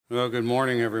Well, good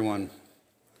morning, everyone.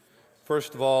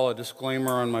 First of all, a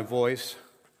disclaimer on my voice.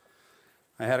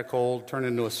 I had a cold, turned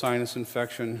into a sinus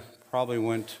infection, probably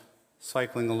went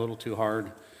cycling a little too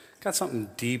hard. Got something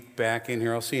deep back in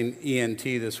here. I'll see an ENT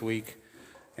this week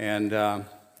and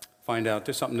find out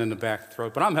there's something in the back of the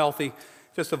throat. But I'm healthy,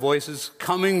 just the voice is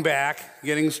coming back,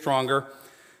 getting stronger.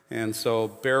 And so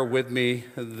bear with me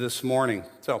this morning.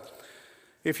 So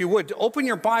if you would, open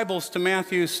your Bibles to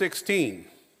Matthew 16.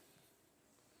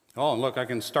 Oh, and look, I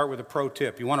can start with a pro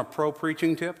tip. You want a pro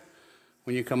preaching tip?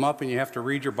 When you come up and you have to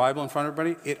read your Bible in front of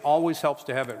everybody, it always helps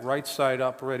to have it right side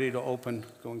up, ready to open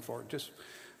going forward. Just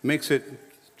makes it,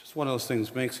 just one of those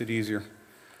things, makes it easier.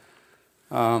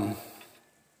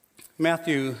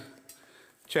 Matthew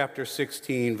chapter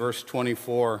 16, verse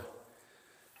 24.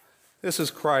 This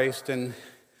is Christ, and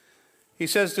he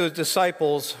says to his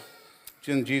disciples,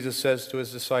 Jesus says to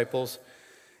his disciples,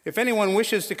 "If anyone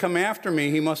wishes to come after me,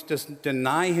 he must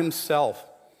deny himself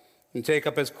and take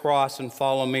up his cross and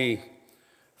follow me.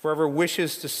 Whoever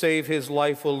wishes to save his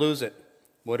life will lose it.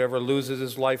 Whatever loses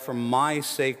his life for my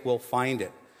sake will find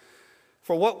it.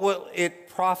 For what will it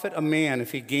profit a man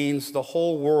if he gains the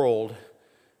whole world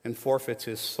and forfeits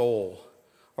his soul?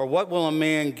 Or what will a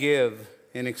man give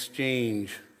in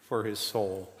exchange for his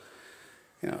soul?"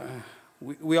 You know,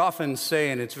 we often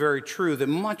say, and it's very true, that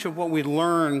much of what we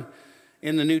learn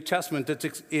in the New Testament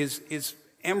that is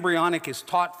embryonic is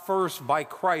taught first by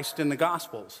Christ in the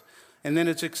Gospels. And then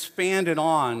it's expanded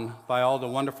on by all the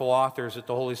wonderful authors that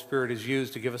the Holy Spirit has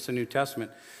used to give us the New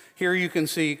Testament. Here you can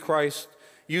see Christ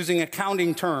using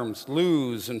accounting terms,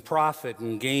 lose and profit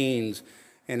and gains.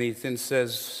 And he then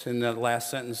says in that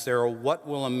last sentence there, what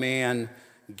will a man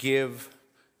give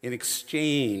in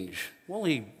exchange? What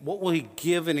will he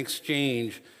give in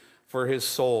exchange for his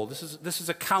soul? This is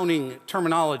accounting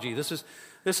terminology. This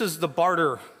is the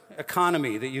barter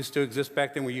economy that used to exist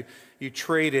back then, where you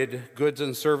traded goods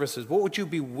and services. What would you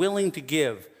be willing to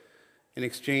give in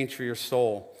exchange for your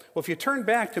soul? Well, if you turn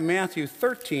back to Matthew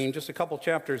 13, just a couple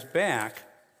chapters back,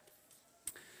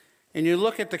 and you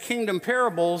look at the kingdom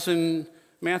parables in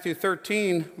Matthew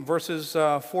 13, verses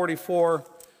 44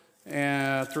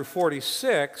 through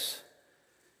 46,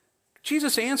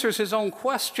 Jesus answers his own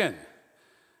question.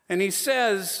 And he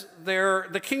says there,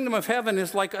 the kingdom of heaven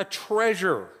is like a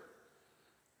treasure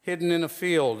hidden in a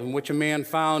field, in which a man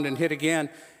found and hid again.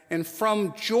 And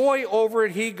from joy over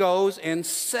it he goes and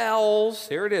sells,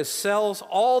 here it is, sells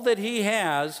all that he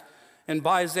has and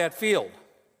buys that field.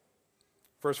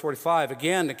 Verse 45,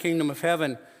 again, the kingdom of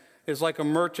heaven is like a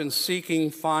merchant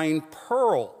seeking fine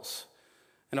pearls.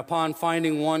 And upon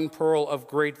finding one pearl of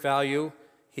great value,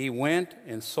 he went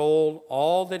and sold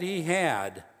all that he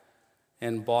had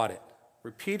and bought it.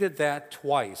 Repeated that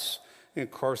twice. And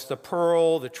of course, the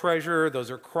pearl, the treasure,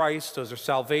 those are Christ, those are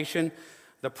salvation.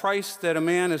 The price that a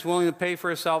man is willing to pay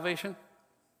for his salvation?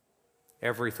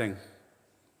 Everything.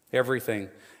 Everything.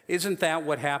 Isn't that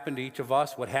what happened to each of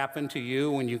us? What happened to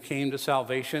you when you came to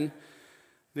salvation?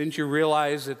 Didn't you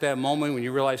realize at that moment, when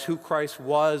you realized who Christ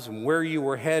was and where you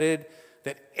were headed,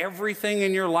 that everything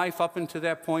in your life up until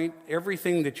that point,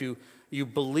 everything that you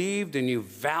believed and you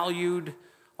valued,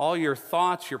 all your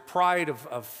thoughts, your pride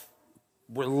of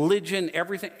religion,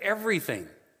 everything,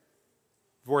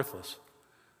 worthless.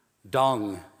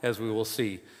 Dung, as we will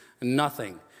see,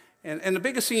 nothing. And the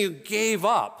biggest thing you gave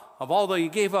up, of all that you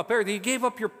gave up everything, you gave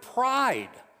up your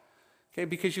pride, okay,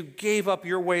 because you gave up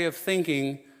your way of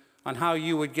thinking on how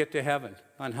you would get to heaven,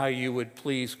 on how you would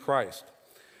please Christ.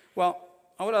 Well,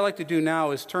 what I'd like to do now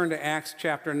is turn to Acts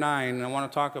chapter 9, and I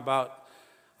want to talk about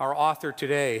our author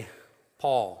today,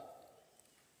 Paul.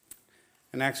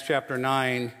 In Acts chapter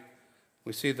 9,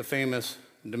 we see the famous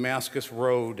Damascus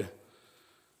Road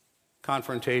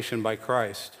confrontation by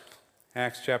Christ.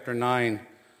 Acts chapter 9,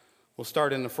 we'll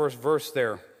start in the first verse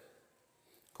there.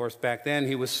 Of course, back then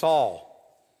he was Saul.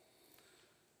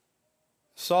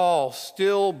 Saul,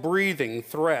 still breathing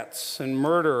threats and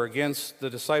murder against the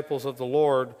disciples of the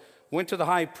Lord, went to the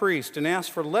high priest and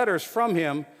asked for letters from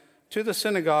him to the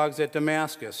synagogues at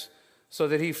Damascus, so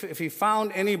that if he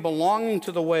found any belonging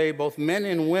to the way, both men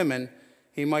and women,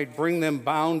 he might bring them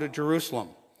bound to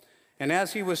Jerusalem. And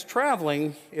as he was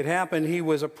traveling, it happened he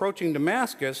was approaching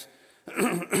Damascus.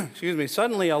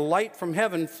 Suddenly a light from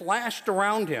heaven flashed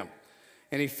around him,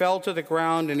 and he fell to the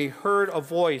ground, and he heard a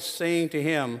voice saying to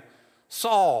him,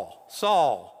 "Saul,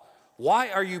 Saul, why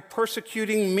are you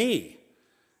persecuting me?"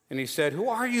 And he said, "Who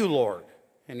are you, Lord?"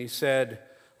 And he said,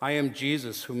 "I am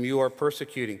Jesus, whom you are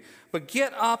persecuting. But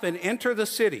get up and enter the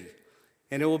city,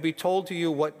 and it will be told to you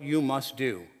what you must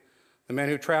do." The men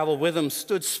who traveled with him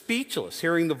stood speechless,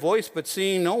 hearing the voice but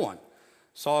seeing no one.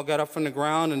 Saul got up from the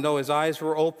ground, and though his eyes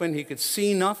were open, he could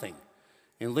see nothing.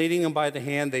 And leading him by the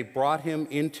hand, they brought him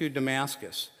into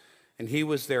Damascus. And he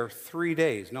was there 3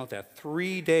 days. Note that,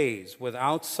 3 days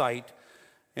without sight,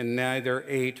 and neither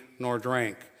ate nor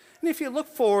drank. And if you look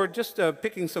forward, just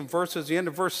picking some verses, the end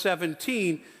of verse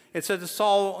 17, it says that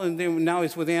Saul, and now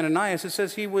he's with Ananias, it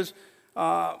says he was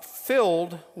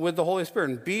filled with the Holy Spirit,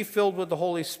 and be filled with the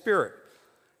Holy Spirit.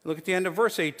 Look at the end of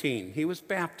verse 18. He was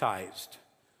baptized.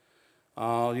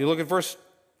 You look at verse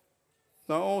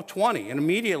 20, and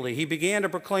immediately he began to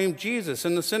proclaim Jesus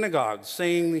in the synagogues,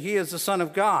 saying he is the Son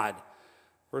of God.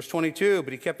 Verse 22,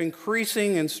 but he kept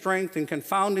increasing in strength and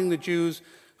confounding the Jews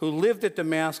who lived at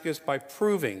Damascus by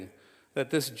proving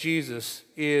that this Jesus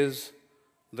is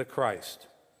the Christ.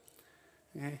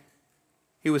 Okay?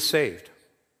 He was saved.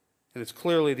 And it's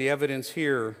clearly the evidence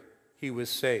here he was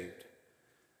saved.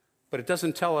 But it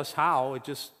doesn't tell us how, it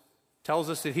just tells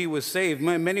us that he was saved.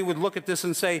 Many would look at this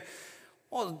and say,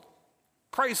 well,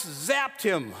 Christ zapped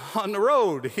him on the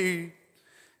road. He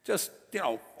just,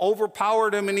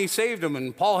 overpowered him and he saved him.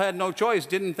 And Paul had no choice,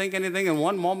 didn't think anything. In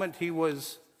one moment, he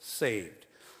was saved.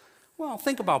 Well,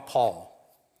 think about Paul.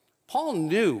 Paul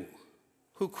knew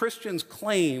who Christians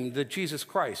claimed that Jesus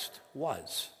Christ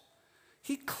was.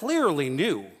 He clearly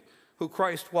knew who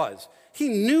Christ was. He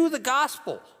knew the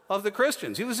gospel of the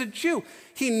Christians. He was a Jew.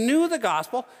 He knew the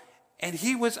gospel, and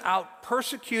he was out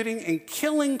persecuting and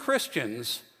killing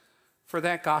Christians for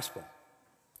that gospel.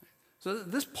 So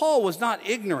this Paul was not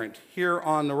ignorant here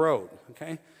on the road,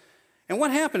 okay? And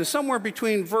what happened is somewhere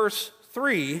between verse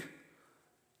 3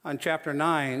 on chapter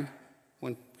 9,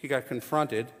 when he got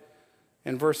confronted,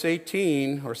 and verse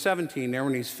 18 or 17 there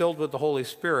when he's filled with the Holy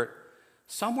Spirit,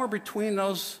 somewhere between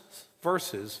those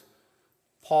verses,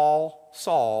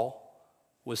 Saul,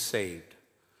 was saved.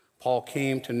 Paul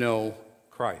came to know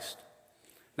Christ.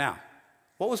 Now,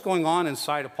 what was going on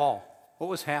inside of Paul? What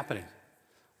was happening?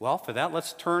 Well, for that,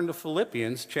 let's turn to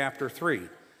Philippians chapter 3.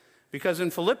 Because in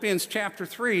Philippians chapter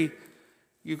 3,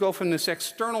 you go from this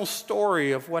external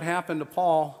story of what happened to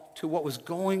Paul to what was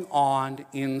going on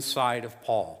inside of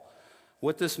Paul.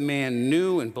 What this man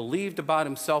knew and believed about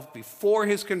himself before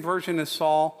his conversion as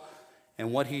Saul,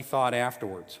 and what he thought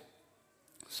afterwards.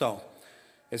 So,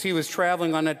 as he was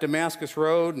traveling on that Damascus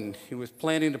road, and he was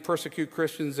planning to persecute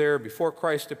Christians there before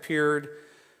Christ appeared,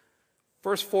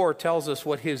 verse 4 tells us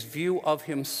what his view of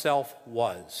himself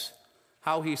was,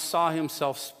 how he saw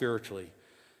himself spiritually.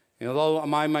 And although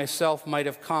I myself might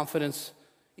have confidence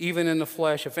even in the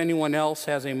flesh, if anyone else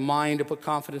has a mind to put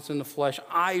confidence in the flesh,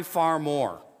 I far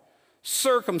more.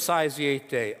 Circumcised the 8th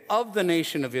day, of the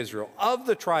nation of Israel, of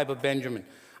the tribe of Benjamin,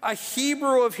 a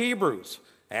Hebrew of Hebrews,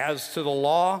 as to the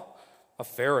law, a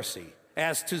Pharisee,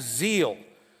 as to zeal,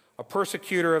 a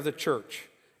persecutor of the church,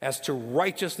 as to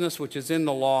righteousness which is in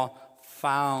the law,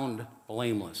 found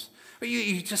blameless.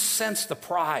 You just sense the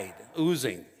pride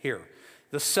oozing here,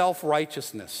 the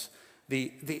self-righteousness,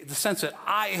 the sense that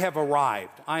I have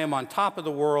arrived. I am on top of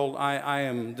the world. I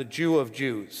am the Jew of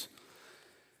Jews.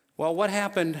 Well, what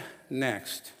happened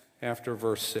next after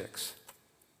verse 6?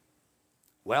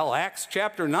 Well, Acts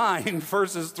chapter 9,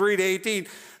 verses 3 to 18,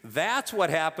 that's what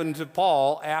happened to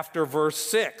Paul after verse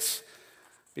 6,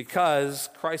 because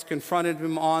Christ confronted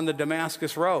him on the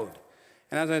Damascus road.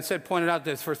 And as I said, pointed out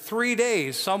that for 3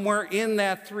 days, somewhere in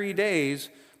that 3 days,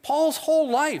 Paul's whole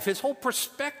life, his whole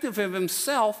perspective of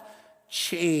himself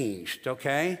changed,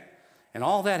 okay? And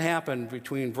all that happened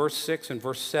between verse 6 and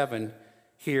verse 7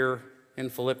 here in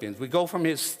Philippians. We go from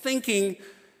his thinking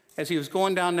as he was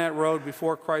going down that road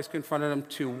before Christ confronted him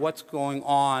to what's going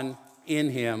on in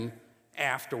him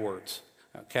afterwards,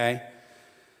 okay?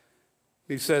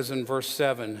 He says in verse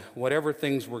 7, whatever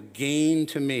things were gain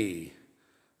to me,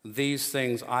 these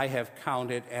things I have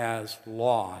counted as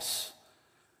loss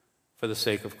for the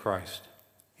sake of Christ.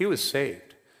 He was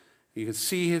saved. You can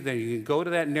see that, you can go to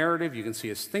that narrative, you can see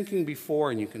his thinking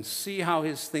before, and you can see how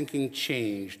his thinking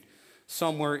changed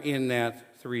somewhere in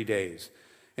that 3 days.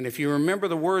 And if you remember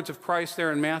the words of Christ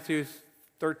there in Matthew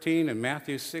 13 and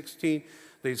Matthew 16,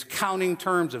 these counting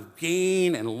terms of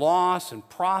gain and loss and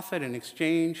profit and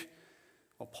exchange,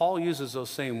 well, Paul uses those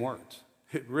same words.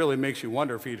 It really makes you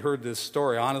wonder if he'd heard this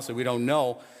story. Honestly, we don't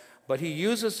know. But he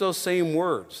uses those same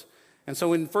words. And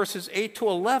so in verses 8 to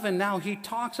 11, now he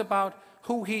talks about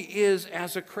who he is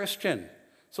as a Christian.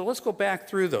 So let's go back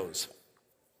through those.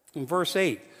 In verse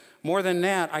 8, more than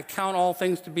that, I count all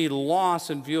things to be loss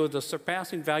in view of the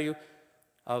surpassing value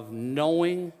of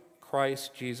knowing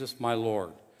Christ Jesus my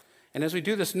Lord. And as we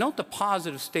do this, note the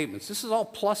positive statements. This is all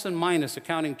plus and minus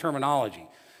accounting terminology.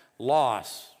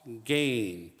 Loss,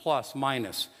 gain, plus,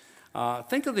 minus.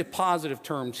 Think of the positive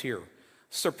terms here.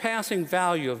 surpassing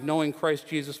value of knowing Christ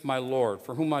Jesus my Lord,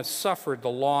 for whom I've suffered the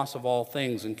loss of all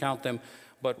things and count them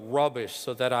but rubbish,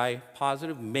 so that I,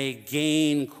 positive, may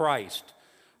gain Christ.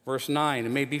 Verse 9,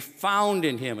 and may be found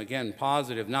in him, again,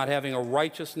 positive, not having a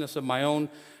righteousness of my own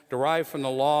derived from the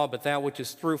law, but that which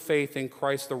is through faith in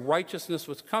Christ, the righteousness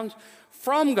which comes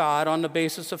from God on the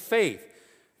basis of faith.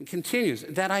 And continues,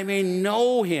 that I may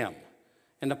know him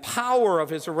and the power of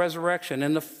his resurrection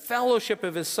and the fellowship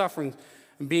of his sufferings,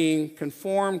 being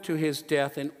conformed to his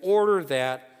death, in order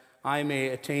that I may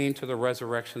attain to the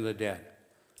resurrection of the dead.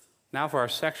 Now for our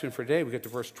section for today, we get to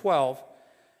verse 12.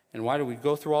 And why do we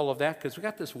go through all of that? Because we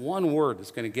got this one word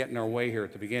that's going to get in our way here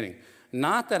at the beginning.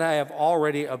 Not that I have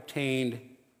already obtained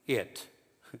it.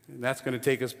 That's going to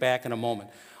take us back in a moment.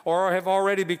 Or I have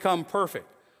already become perfect.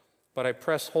 But I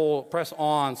press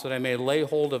on so that I may lay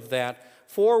hold of that,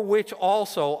 for which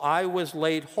also I was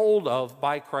laid hold of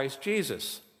by Christ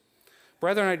Jesus.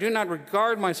 Brethren, I do not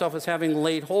regard myself as having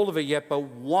laid hold of it yet, but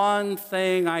one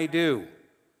thing I do.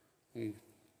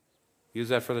 Use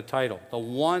that for the title. The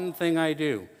one thing I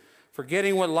do.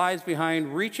 Forgetting what lies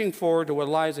behind, reaching forward to what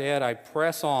lies ahead, I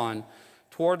press on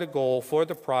toward the goal for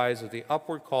the prize of the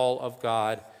upward call of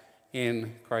God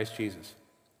in Christ Jesus.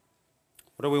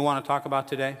 What do we want to talk about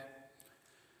today?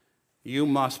 You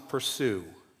must pursue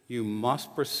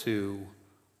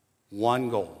one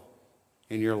goal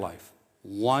in your life.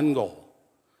 One goal.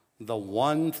 The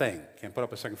one thing. Can't put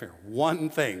up a second finger. One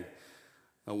thing.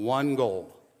 The one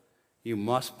goal. You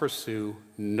must pursue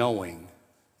knowing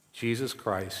Jesus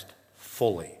Christ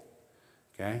fully.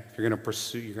 Okay? If you're going to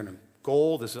pursue, you're going to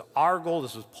goal. This is our goal.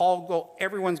 This is Paul's goal.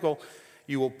 Everyone's goal.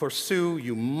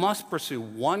 You must pursue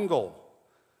one goal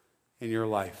in your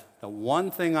life. The one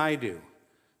thing I do,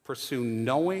 pursue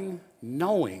knowing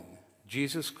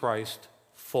Jesus Christ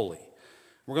fully.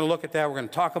 We're going to look at that. We're going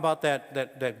to talk about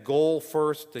that goal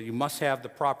first, that you must have the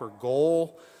proper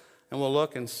goal. And we'll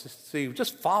look and see,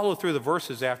 just follow through the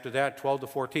verses after that, 12 to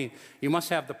 14. You must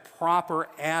have the proper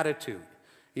attitude.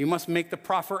 You must make the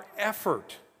proper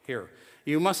effort here.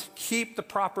 You must keep the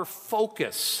proper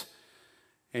focus.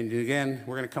 And again,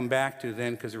 we're going to come back to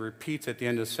then, because it repeats at the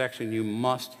end of the section, you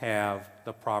must have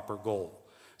the proper goal.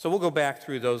 So we'll go back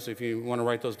through those. If you want to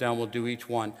write those down, we'll do each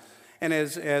one. And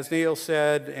as Neil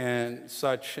said and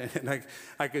such, and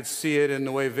I could see it in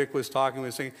the way Vic was talking, we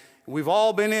were saying, we've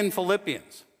all been in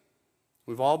Philippians.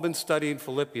 We've all been studying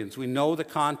Philippians. We know the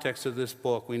context of this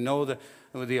book. We know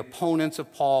the opponents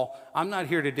of Paul. I'm not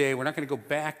here today. We're not going to go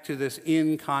back to this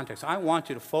in context. I want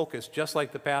you to focus, just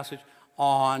like the passage,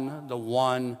 on the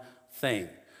one thing.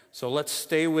 So let's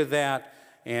stay with that,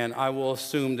 and I will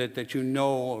assume that you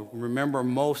know, remember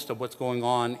most of what's going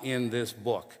on in this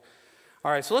book.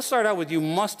 All right, so let's start out with you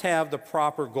must have the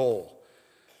proper goal.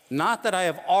 Not that I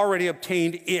have already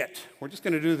obtained it. We're just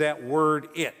going to do that word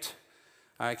it.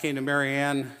 I came to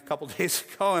Marianne a couple days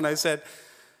ago and I said,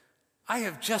 I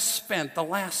have just spent the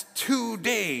last 2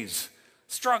 days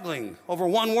struggling over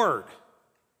one word.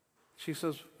 She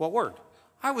says, what word?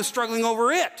 I was struggling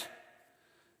over it.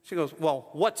 She goes, well,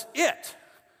 what's it?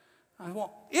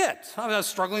 Well, it. I was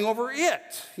struggling over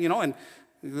it, and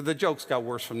the jokes got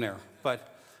worse from there.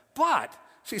 But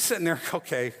she's sitting there,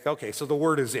 okay, so the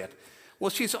word is it. Well,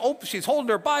 she's holding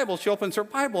her Bible. She opens her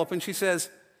Bible up and she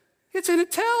says, it's in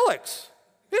italics.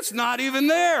 It's not even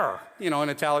there. In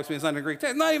italics means not in Greek.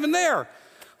 It's not even there.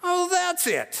 Oh, that's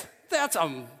it.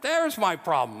 There's my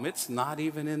problem. It's not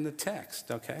even in the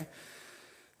text, okay?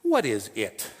 What is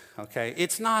it? Okay,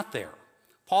 it's not there.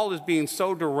 Paul is being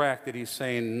so direct that he's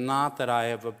saying, not that I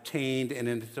have obtained an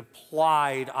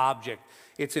implied object.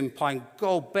 It's implying,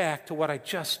 go back to what I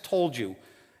just told you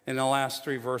in the last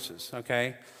 3 verses,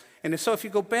 okay? And so if you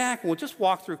go back, and we'll just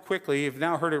walk through quickly, you've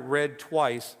now heard it read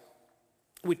twice.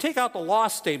 We take out the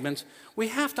loss statements. We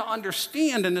have to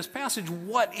understand in this passage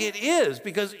what it is,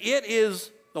 because it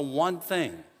is the one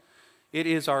thing. It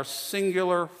is our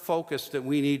singular focus that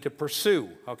we need to pursue,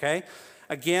 okay?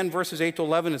 Again, verses 8 to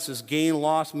 11, it's this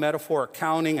gain-loss metaphor,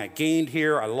 accounting. I gained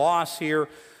here, I lost here.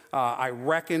 I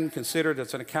reckon, considered,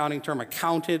 that's an accounting term, I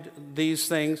counted these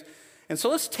things. And so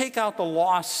let's take out the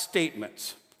loss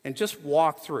statements and just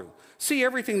walk through. See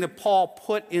everything that Paul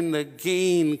put in the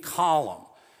gain column.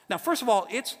 Now, first of all,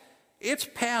 it's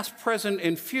past, present,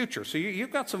 and future. So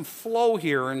you've got some flow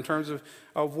here in terms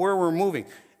of where we're moving.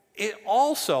 It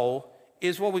also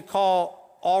is what we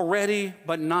call already,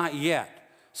 but not yet.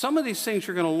 Some of these things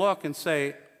you're going to look and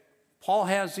say, Paul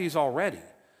has these already,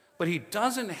 but he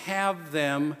doesn't have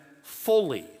them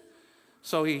fully.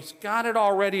 So he's got it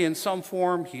already in some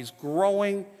form, he's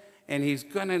growing, and he's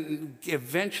going to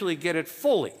eventually get it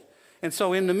fully. And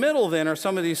so in the middle then are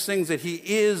some of these things that he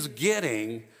is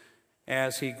getting,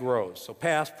 as he grows. So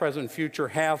past, present, future,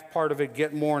 have part of it,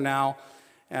 get more now,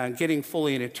 and getting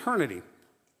fully in eternity.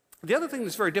 The other thing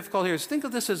that's very difficult here is think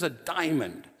of this as a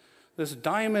diamond. This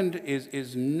diamond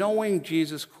is knowing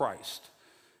Jesus Christ.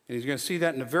 And he's going to see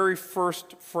that in the very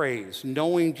first phrase,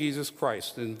 knowing Jesus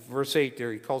Christ. In verse 8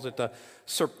 there, he calls it the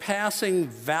surpassing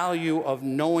value of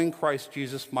knowing Christ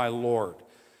Jesus, my Lord.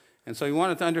 And so you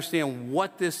wanted to understand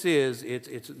what this is.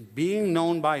 It's being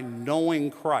known by knowing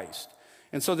Christ.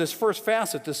 And so this first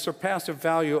facet, this surpassive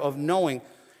value of knowing,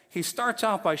 he starts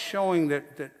out by showing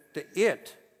that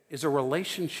it is a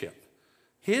relationship.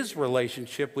 His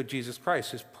relationship with Jesus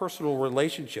Christ, his personal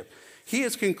relationship. He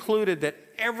has concluded that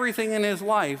everything in his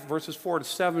life, verses 4 to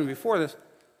 7 before this,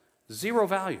 zero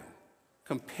value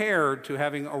compared to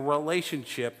having a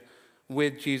relationship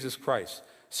with Jesus Christ.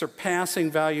 Surpassing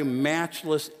value,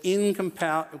 matchless,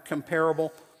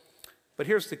 incomparable. But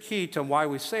here's the key to why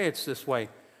we say it's this way.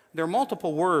 There are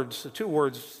multiple words, two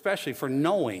words especially for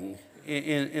knowing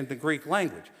in the Greek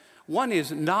language. One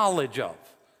is knowledge of.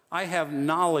 I have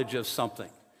knowledge of something.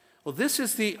 Well, this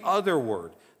is the other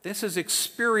word. This is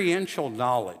experiential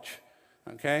knowledge.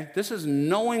 Okay? This is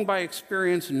knowing by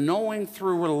experience, knowing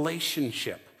through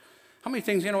relationship. How many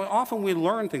things, often we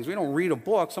learn things. We don't read a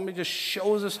book. Somebody just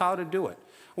shows us how to do it.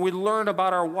 We learn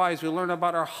about our wives. We learn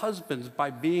about our husbands by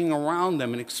being around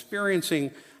them and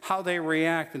experiencing how they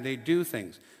react and they do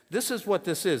things. This is what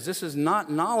this is. This is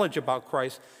not knowledge about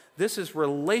Christ. This is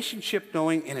relationship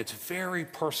knowing, and it's very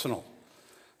personal.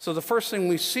 So the first thing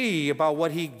we see about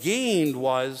what he gained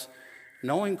was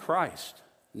knowing Christ,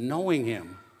 knowing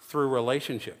him through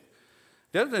relationship.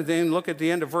 The other thing, look at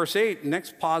the end of verse 8,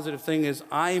 next positive thing is,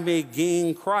 I may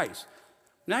gain Christ.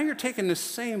 Now you're taking the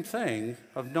same thing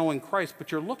of knowing Christ,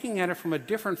 but you're looking at it from a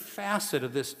different facet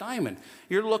of this diamond.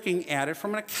 You're looking at it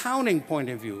from an accounting point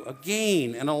of view, a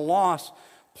gain and a loss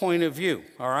point of view,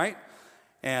 all right?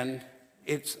 And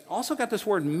it's also got this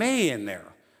word may in there.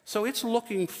 So it's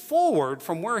looking forward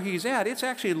from where he's at. It's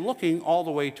actually looking all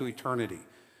the way to eternity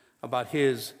about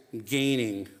his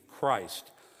gaining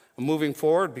Christ. Moving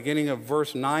forward, beginning of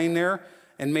verse 9 there,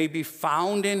 and may be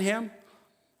found in him.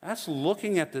 That's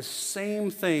looking at the same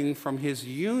thing from his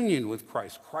union with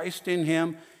Christ. Christ in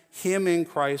him in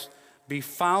Christ, be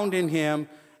found in him.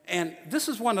 And this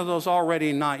is one of those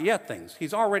already not yet things.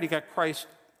 He's already got Christ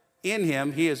in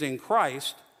him. He is in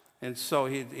Christ. And so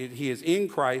he is in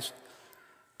Christ.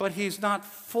 But he's not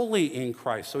fully in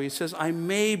Christ. So he says, I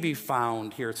may be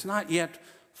found here. It's not yet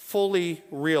fully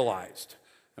realized.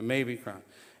 I may be found.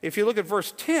 If you look at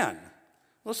verse 10,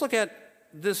 let's look at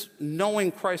this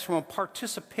knowing Christ from a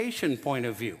participation point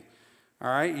of view. All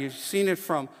right, you've seen it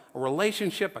from a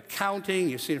relationship, accounting,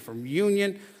 you've seen it from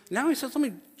union. Now he says, let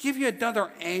me give you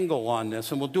another angle on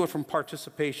this, and we'll do it from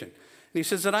participation. And he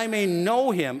says that I may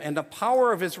know him and the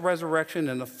power of his resurrection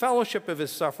and the fellowship of his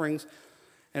sufferings.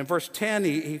 And in verse 10,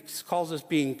 he calls us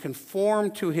being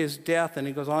conformed to his death. And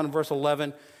he goes on in verse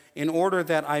 11, in order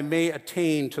that I may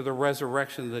attain to the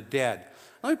resurrection of the dead.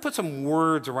 Let me put some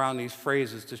words around these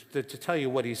phrases to tell you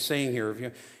what he's saying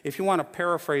here. If you want to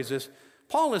paraphrase this,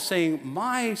 Paul is saying,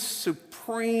 my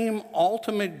supreme,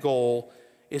 ultimate goal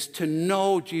is to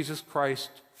know Jesus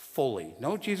Christ fully.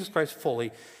 Know Jesus Christ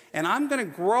fully. And I'm going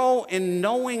to grow in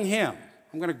knowing him.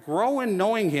 I'm going to grow in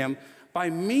knowing him by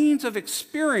means of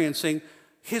experiencing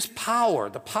his power,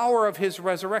 the power of his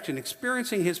resurrection,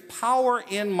 experiencing his power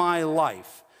in my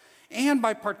life, and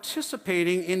by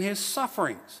participating in his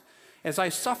sufferings. As I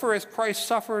suffer as Christ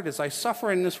suffered, as I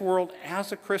suffer in this world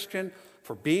as a Christian,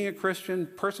 for being a Christian,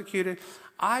 persecuted,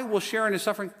 I will share in his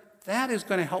suffering. That is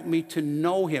going to help me to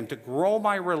know him, to grow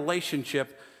my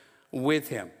relationship with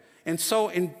him. And so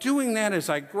in doing that, as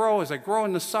I grow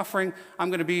in the suffering, I'm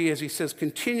going to be, as he says,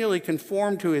 continually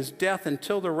conformed to his death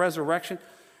until the resurrection.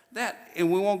 That,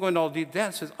 and we won't go into all detail,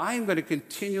 that says I am going to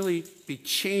continually be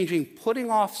changing, putting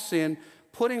off sin,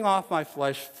 putting off my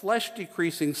flesh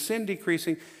decreasing, sin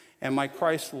decreasing, and my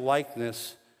Christ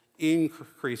likeness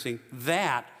increasing.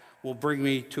 That will bring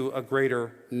me to a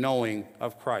greater knowing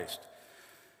of Christ.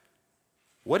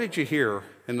 What did you hear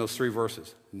in those three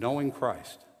verses? Knowing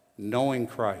Christ, knowing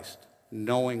Christ,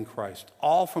 knowing Christ.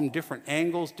 All from different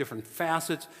angles, different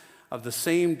facets of the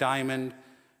same diamond.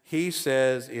 He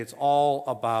says it's all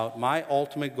about, my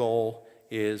ultimate goal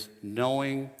is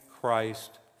knowing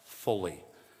Christ fully.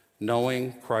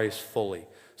 Knowing Christ fully.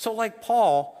 So like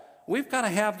Paul, we've got to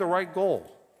have the right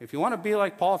goal. If you want to be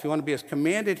like Paul, if you want to be as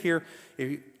commanded here,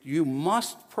 you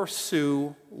must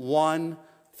pursue one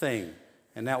thing.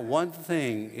 And that one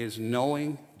thing is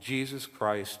knowing Jesus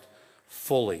Christ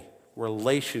fully.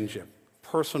 Relationship,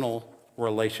 personal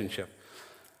relationship.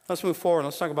 Let's move forward.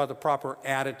 Let's talk about the proper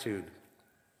attitude.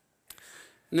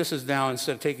 And this is now,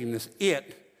 instead of taking this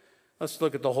it, let's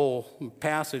look at the whole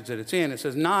passage that it's in. It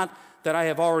says, not that I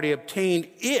have already obtained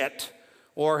it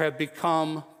or have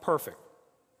become perfect.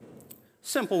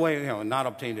 Simple way, not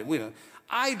obtained it.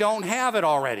 I don't have it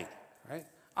already, right?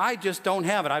 I just don't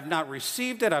have it. I've not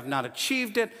received it. I've not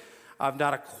achieved it. I've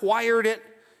not acquired it.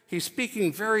 He's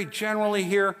speaking very generally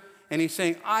here, and he's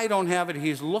saying, I don't have it.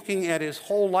 He's looking at his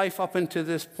whole life up until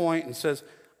this point and says,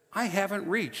 I haven't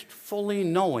reached fully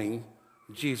knowing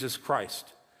Jesus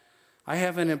Christ. I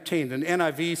haven't obtained. And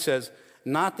NIV says,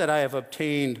 not that I have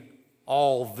obtained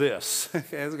all this.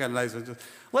 It's got a nice.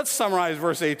 Let's summarize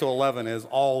verse 8 to 11 as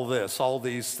all this, all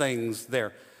these things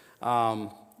there.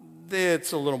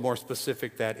 It's a little more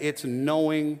specific that it's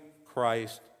knowing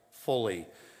Christ fully.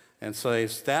 And so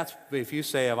that's, if you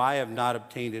say, if I have not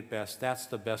obtained it best, that's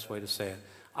the best way to say it.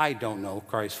 I don't know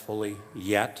Christ fully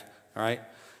yet, all right?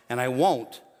 And I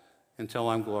won't until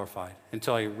I'm glorified,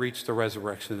 until I reach the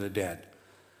resurrection of the dead.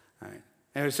 All right?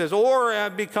 And it says, or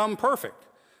have become perfect.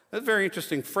 That's a very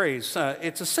interesting phrase.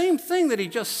 It's the same thing that he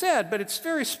just said, but it's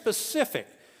very specific.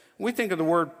 We think of the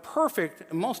word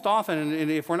perfect most often,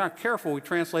 and if we're not careful, we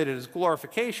translate it as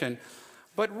glorification,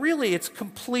 but really it's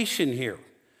completion here.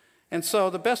 And so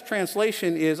the best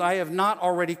translation is, I have not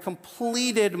already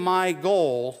completed my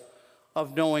goal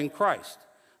of knowing Christ.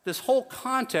 This whole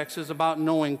context is about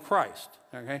knowing Christ,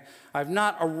 okay? I've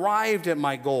not arrived at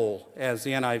my goal, as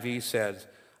the NIV says,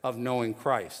 of knowing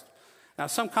Christ. Now,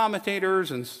 some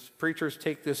commentators and preachers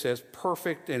take this as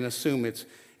perfect and assume it's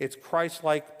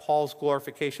Christ-like Paul's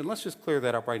glorification. Let's just clear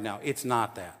that up right now. It's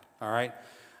not that, all right?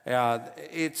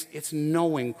 It's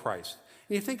knowing Christ.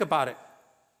 And you think about it,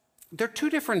 they're two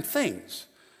different things.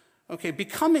 Okay,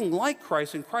 becoming like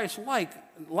Christ and Christ-like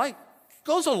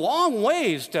goes a long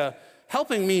ways to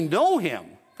helping me know him.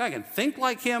 I can think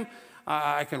like him.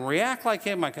 I can react like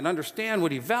him. I can understand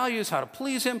what he values, how to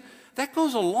please him. That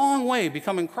goes a long way,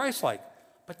 becoming Christ-like.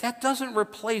 But that doesn't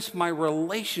replace my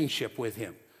relationship with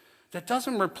him. That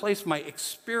doesn't replace my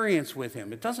experience with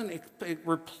him. It doesn't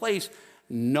replace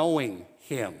knowing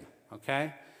him,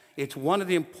 okay? It's one of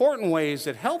the important ways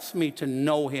that helps me to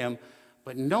know him,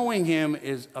 but knowing him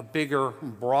is a bigger,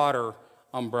 broader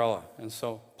umbrella. And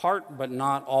so part, but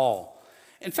not all.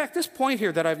 In fact, this point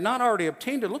here that I've not already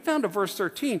obtained it, look down to verse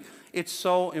 13. It's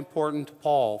so important to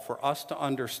Paul for us to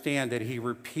understand that he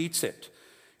repeats it.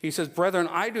 He says, brethren,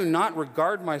 I do not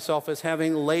regard myself as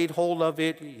having laid hold of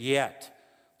it yet.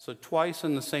 So twice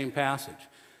in the same passage,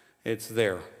 it's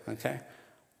there, okay?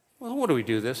 Well, what do we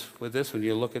do with this when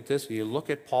you look at this? You look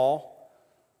at Paul,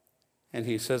 and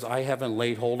he says, I haven't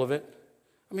laid hold of it.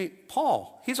 I mean,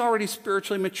 Paul, he's already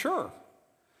spiritually mature.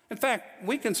 In fact,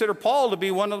 we consider Paul to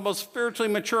be one of the most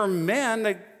spiritually mature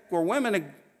men or women that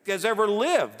has ever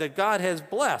lived, that God has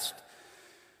blessed.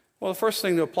 Well, the first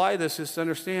thing to apply this is to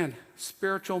understand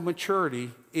spiritual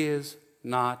maturity is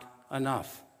not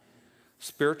enough.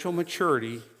 Spiritual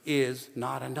maturity is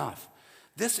not enough.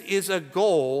 This is a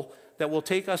goal that will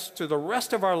take us through the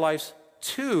rest of our lives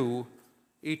to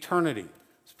eternity.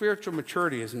 Spiritual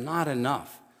maturity is not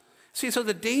enough. See, so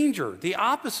the danger, the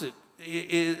opposite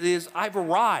is I've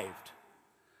arrived,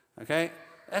 okay?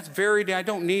 That's I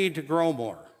don't need to grow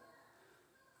more.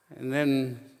 And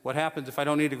then what happens if I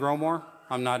don't need to grow more?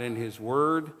 I'm not in his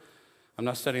word. I'm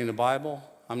not studying the Bible.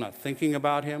 I'm not thinking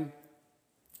about him.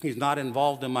 He's not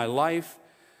involved in my life.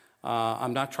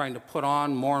 I'm not trying to put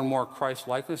on more and more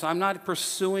Christ-likeness. I'm not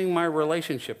pursuing my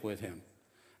relationship with him.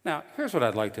 Now, here's what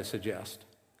I'd like to suggest.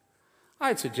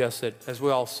 I'd suggest that as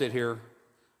we all sit here,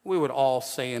 we would all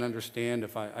say and understand,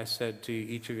 if I said to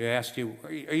each of you, asked you,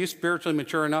 are you spiritually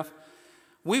mature enough?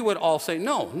 We would all say,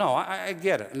 no, I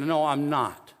get it. No, I'm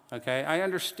not, okay? I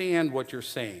understand what you're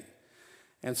saying.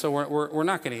 And so we're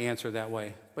not going to answer that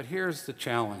way. But here's the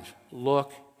challenge.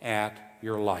 Look at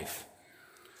your life.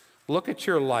 Look at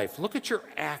your life. Look at your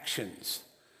actions,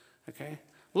 okay?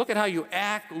 Look at how you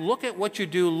act. Look at what you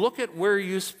do. Look at where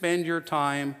you spend your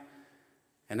time.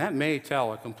 And that may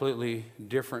tell a completely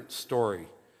different story.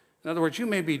 In other words, you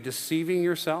may be deceiving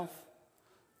yourself,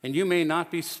 and you may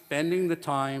not be spending the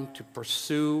time to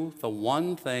pursue the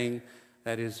one thing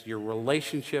that is your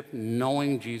relationship,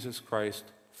 knowing Jesus Christ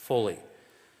fully.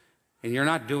 And you're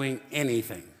not doing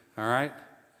anything, all right?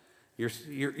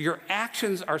 Your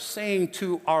actions are saying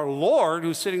to our Lord,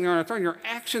 who's sitting there on a throne, your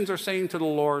actions are saying to the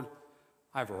Lord,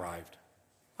 I've arrived.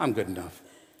 I'm good enough.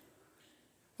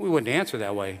 We wouldn't answer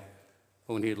that way.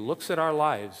 But when he looks at our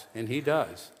lives, and he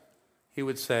does, he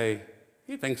would say,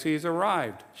 he thinks he's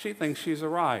arrived. She thinks she's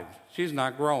arrived. She's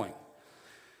not growing.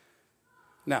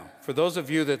 Now, for those of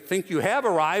you that think you have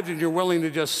arrived and you're willing to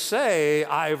just say,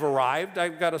 I've arrived,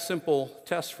 I've got a simple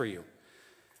test for you.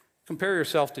 Compare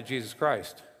yourself to Jesus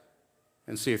Christ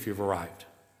and see if you've arrived.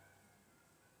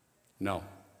 No.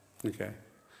 Okay.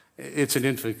 It's an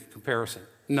infinite comparison.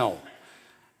 No,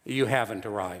 you haven't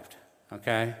arrived.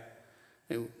 Okay?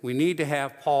 We need to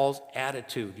have Paul's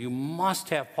attitude. You must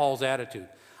have Paul's attitude.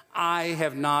 I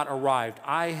have not arrived.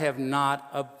 I have not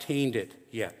obtained it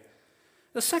yet.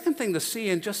 The second thing to see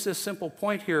in just this simple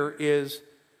point here is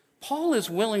Paul is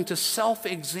willing to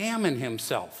self-examine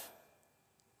himself.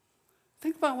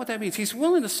 Think about what that means. He's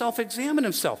willing to self-examine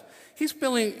himself. He's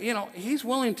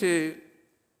willing to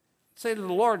say to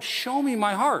the Lord, show me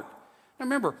my heart. Now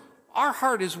remember, our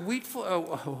heart is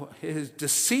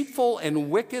deceitful and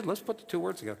wicked. Let's put the two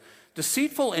words together.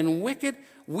 Deceitful and wicked.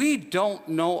 We don't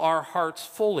know our hearts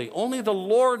fully. Only the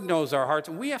Lord knows our hearts.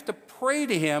 And we have to pray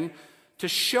to him to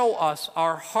show us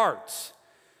our hearts.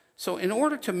 So in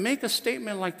order to make a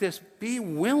statement like this, be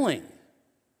willing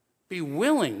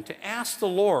to ask the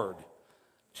Lord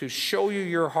to show you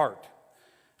your heart,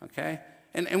 okay?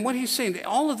 And what he's saying,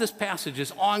 all of this passage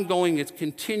is ongoing, it's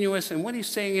continuous, and what he's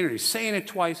saying here, he's saying it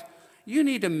twice, you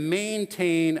need to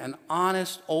maintain an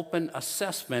honest, open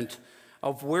assessment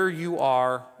of where you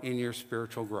are in your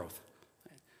spiritual growth.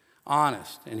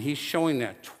 Honest, and he's showing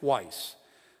that twice.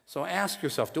 So ask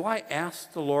yourself, do I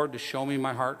ask the Lord to show me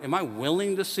my heart? Am I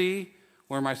willing to see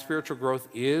where my spiritual growth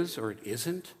is or it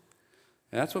isn't?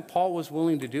 And that's what Paul was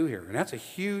willing to do here. And that's a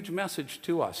huge message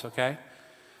to us, okay?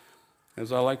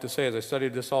 As I like to say, as I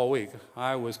studied this all week,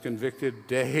 I was convicted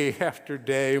day after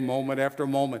day, moment after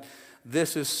moment.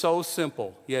 This is so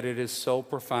simple, yet it is so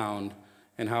profound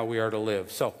in how we are to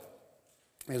live. So,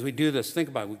 as we do this, think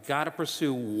about it. We've got to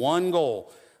pursue one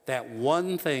goal, that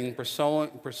one thing,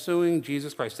 pursuing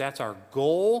Jesus Christ. That's our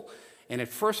goal. And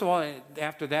first of all,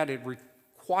 after that, it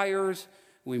requires,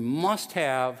 we must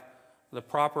have the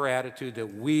proper attitude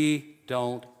that we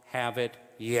don't have it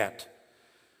yet.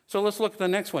 So let's look at the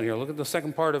next one here. Look at the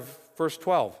second part of verse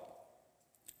 12.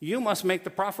 You must make the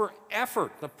proper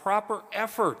effort,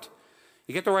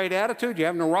 You get the right attitude, you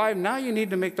haven't arrived, now you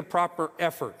need to make the proper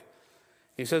effort.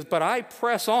 He says, but I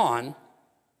press on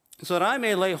so that I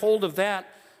may lay hold of that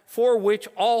for which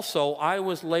also I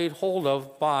was laid hold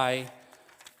of by,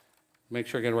 make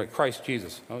sure I get it right, Christ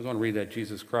Jesus. I always want to read that,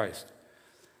 Jesus Christ.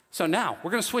 So now,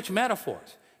 we're going to switch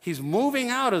metaphors. He's moving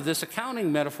out of this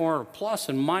accounting metaphor of plus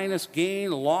and minus,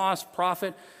 gain, loss,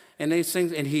 profit, and these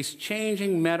things, and he's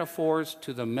changing metaphors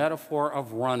to the metaphor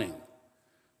of running.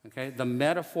 Okay, the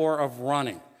metaphor of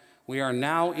running. We are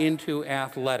now into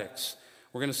athletics.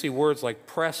 We're going to see words like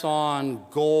press on,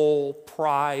 goal,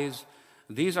 prize.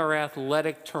 These are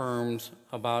athletic terms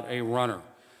about a runner.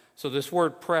 So this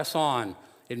word press on,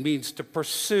 it means to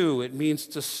pursue, it means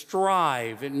to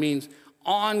strive, it means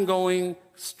ongoing,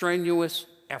 strenuous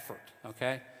effort,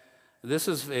 okay?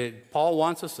 Paul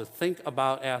wants us to think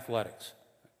about athletics.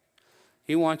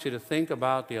 He wants you to think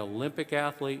about the Olympic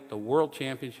athlete, the world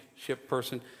championship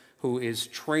person who is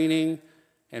training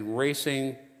and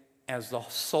racing as the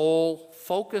sole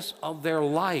focus of their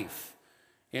life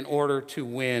in order to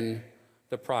win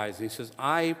the prize. And he says,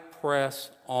 I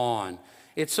press on.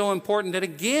 It's so important that,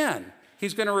 again,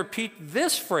 he's going to repeat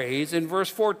this phrase in verse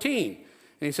 14.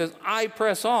 And he says, I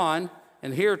press on,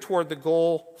 and here toward the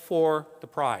goal for the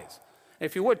prize.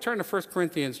 If you would, turn to 1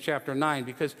 Corinthians chapter 9,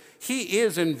 because he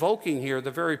is invoking here the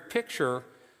very picture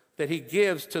that he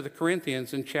gives to the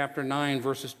Corinthians in chapter 9,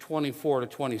 verses 24 to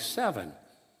 27.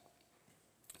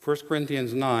 1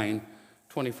 Corinthians 9,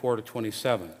 24 to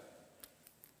 27.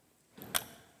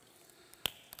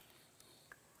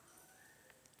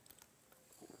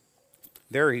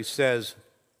 There he says,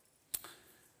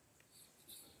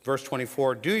 verse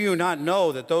 24, do you not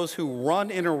know that those who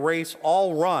run in a race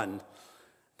all run,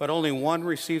 but only one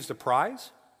receives the prize?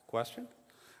 Question.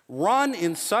 Run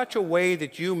in such a way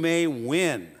that you may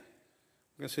win.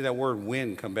 We're going to see that word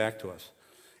win come back to us.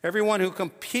 Everyone who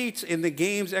competes in the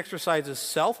games exercises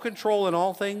self-control in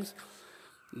all things.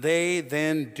 They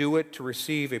then do it to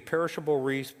receive a perishable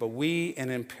wreath, but we an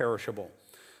imperishable.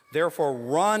 Therefore,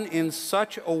 run in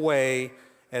such a way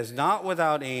as not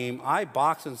without aim. I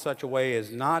box in such a way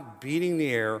as not beating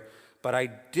the air, but I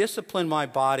discipline my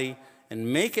body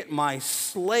and make it my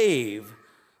slave,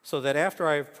 so that after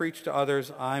I have preached to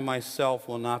others, I myself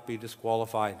will not be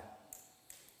disqualified.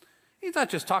 He's not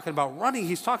just talking about running,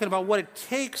 he's talking about what it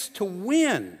takes to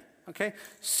win, okay?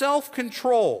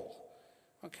 Self-control,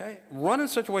 okay? Run in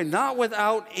such a way, not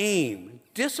without aim.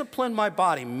 Discipline my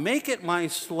body, make it my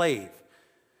slave.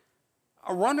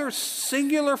 A runner's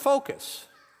singular focus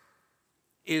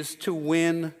is to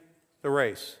win the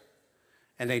race.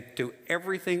 And they do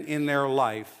everything in their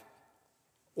life,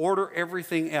 order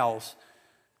everything else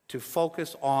to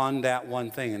focus on that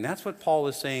one thing. And that's what Paul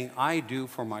is saying I do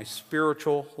for my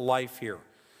spiritual life here.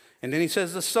 And then he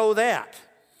says the so that.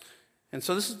 And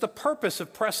so this is the purpose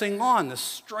of pressing on, this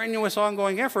strenuous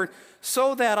ongoing effort,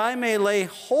 so that I may lay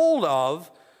hold of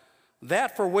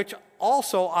that for which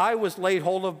also I was laid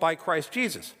hold of by Christ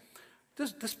Jesus.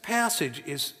 This passage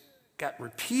is got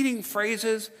repeating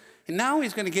phrases, and now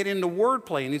he's going to get into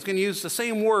wordplay, and he's going to use the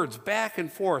same words back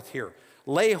and forth here.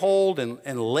 Lay hold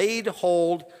and laid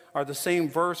hold are the same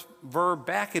verb.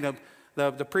 Back in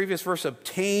the previous verse,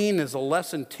 obtain is a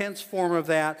less intense form of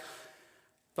that.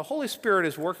 The Holy Spirit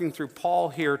is working through Paul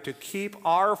here to keep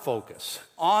our focus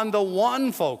on the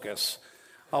one focus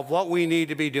of what we need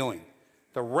to be doing.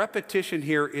 The repetition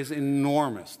here is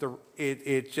enormous.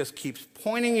 It just keeps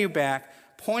pointing you back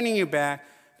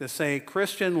to say,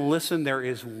 Christian, listen, there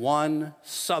is one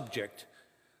subject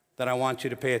that I want you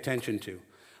to pay attention to.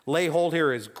 Lay hold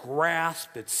here is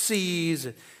grasp, it's seize,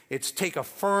 it's take a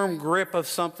firm grip of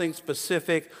something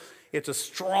specific. It's a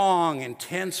strong,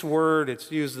 intense word.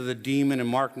 It's used of the demon in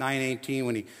Mark 9:18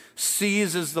 when he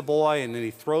seizes the boy and then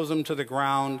he throws him to the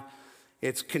ground.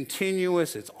 It's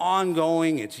continuous, it's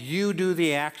ongoing, it's you do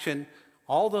the action.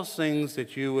 All those things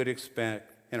that you would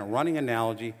expect in a running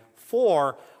analogy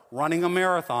for running a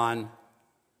marathon,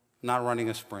 not running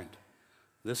a sprint.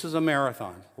 This is a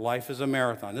marathon. Life is a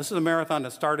marathon. This is a marathon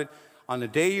that started on the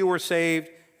day you were saved,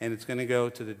 and it's going to go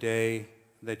to the day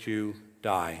that you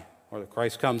die, or that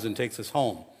Christ comes and takes us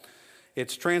home.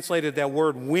 It's translated, that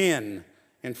word win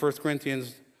in 1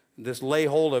 Corinthians, this lay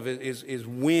hold of it is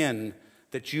win,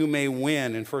 that you may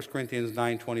win in 1 Corinthians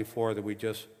 9:24 that we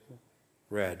just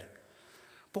read.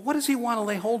 But what does he want to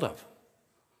lay hold of?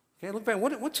 Okay, look back.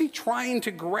 What's he trying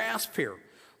to grasp here?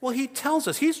 Well, he tells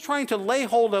us he's trying to lay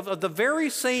hold of the very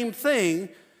same thing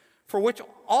for which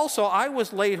also I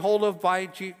was laid hold of by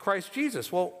Christ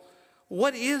Jesus. Well,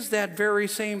 what is that very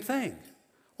same thing?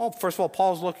 Well, first of all,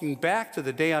 Paul's looking back to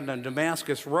the day on the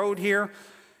Damascus Road here,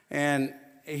 and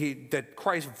that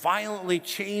Christ violently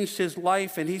changed his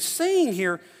life. And he's saying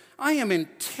here, I am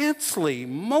intensely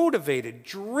motivated,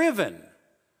 driven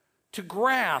to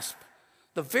grasp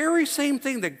the very same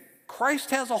thing that Christ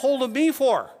has a hold of me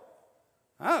for.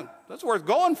 Oh, that's worth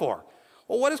going for.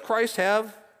 Well, what does Christ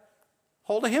have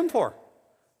hold of him for?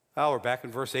 Oh, we're back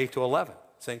in verse 8 to 11.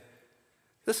 See,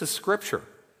 this is Scripture.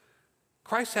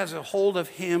 Christ has a hold of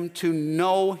him to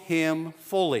know him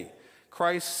fully.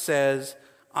 Christ says,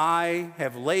 I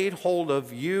have laid hold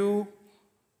of you,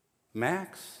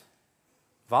 Max,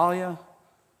 Valia.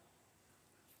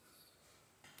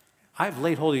 I've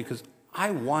laid hold of you because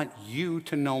I want you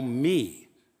to know me.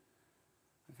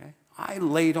 Okay? I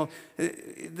laid hold.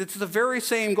 It's the very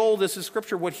same goal. This is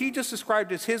Scripture. What he just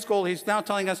described as his goal, he's now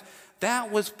telling us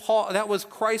that was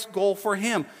Christ's goal for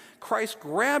him. Christ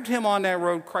grabbed him on that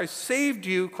road. Christ saved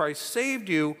you. Christ saved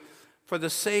you for the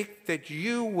sake that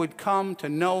you would come to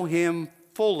know him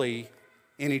fully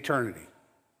in eternity.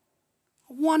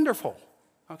 Wonderful,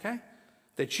 okay?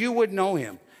 That you would know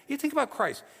him. You think about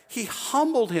Christ. He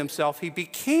humbled himself. He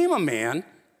became a man.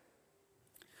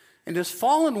 In this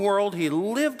fallen world, he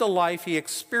lived a life. He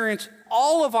experienced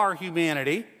all of our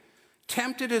humanity,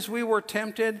 tempted as we were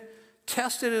tempted,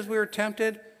 tested as we were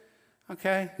tempted,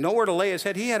 okay? Nowhere to lay his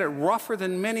head. He had it rougher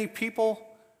than many people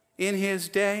in his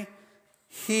day.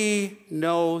 He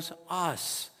knows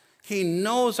us. He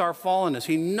knows our fallenness.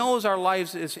 He knows our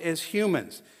lives as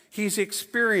humans. He's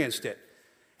experienced it.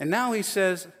 And now he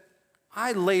says,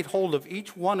 I laid hold of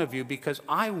each one of you because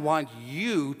I want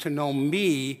you to know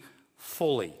me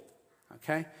fully.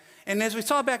 Okay? And as we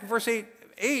saw back in verse 8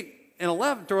 and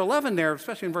 11 through 11 there,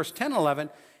 especially in verse 10 and 11,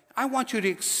 I want you to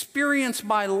experience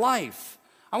my life.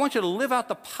 I want you to live out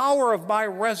the power of my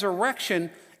resurrection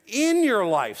in your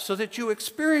life so that you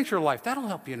experience your life. That'll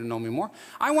help you to know me more.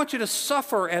 I want you to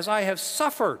suffer as I have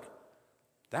suffered.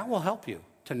 That will help you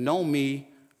to know me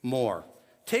more.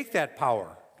 Take that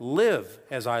power. Live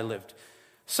as I lived.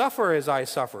 Suffer as I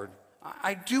suffered.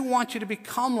 I do want you to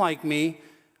become like me,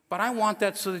 but I want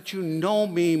that so that you know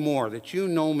me more, that you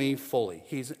know me fully.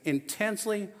 He's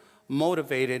intensely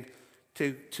motivated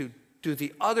to do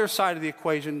the other side of the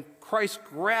equation. Christ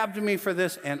grabbed me for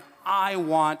this, and I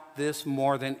want this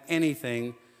more than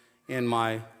anything in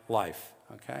my life,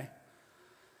 okay?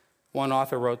 One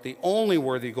author wrote, the only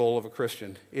worthy goal of a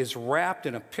Christian is wrapped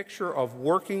in a picture of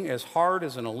working as hard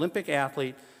as an Olympic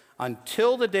athlete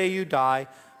until the day you die,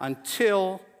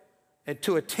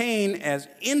 to attain as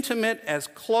intimate, as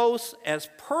close, as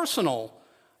personal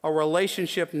a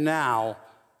relationship now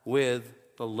with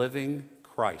the living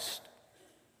Christ.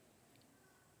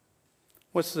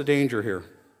 What's the danger here?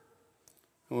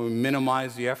 When we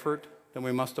minimize the effort that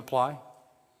we must apply?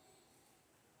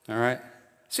 All right?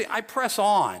 See, I press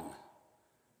on.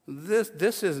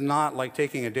 This is not like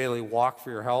taking a daily walk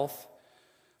for your health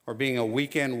or being a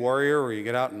weekend warrior where you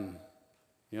get out and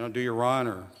do your run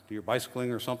or do your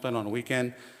bicycling or something on a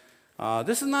weekend.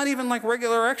 This is not even like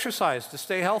regular exercise to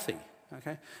stay healthy.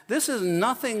 Okay? This is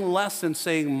nothing less than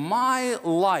saying my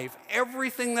life,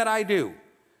 everything that I do,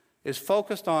 is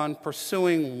focused on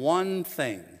pursuing one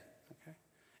thing. Okay?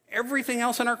 Everything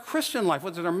else in our Christian life,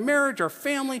 whether it's our marriage, our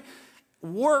family,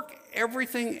 work,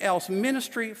 everything else,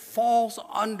 ministry, falls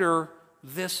under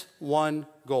this one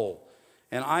goal.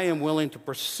 And I am willing to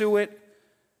pursue it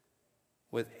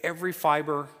with every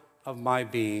fiber of my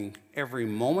being, every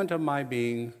moment of my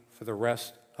being, for the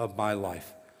rest of my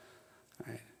life.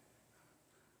 All right.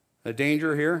 The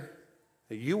danger here,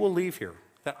 that you will leave here,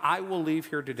 that I will leave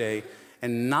here today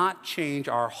and not change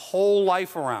our whole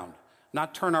life around,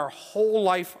 not turn our whole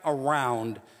life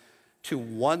around to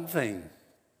one thing.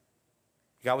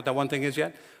 You got what that one thing is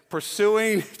yet?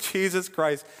 Pursuing Jesus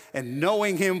Christ and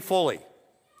knowing him fully.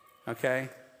 Okay?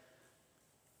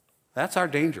 That's our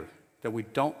danger, that we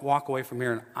don't walk away from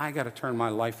here and I got to turn my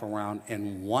life around,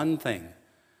 and one thing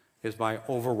is my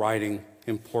overriding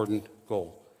important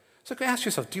goal. So ask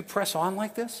yourself, do you press on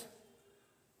like this?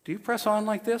 Do you press on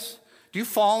like this? Do you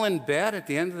fall in bed at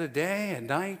the end of the day, at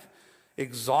night,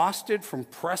 exhausted from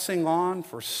pressing on,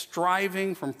 for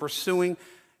striving, from pursuing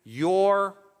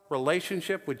your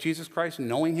relationship with Jesus Christ,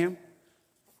 knowing him?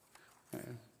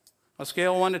 A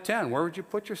scale of 1 to 10, where would you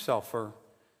put yourself for,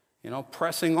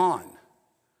 pressing on?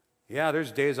 Yeah,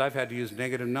 there's days I've had to use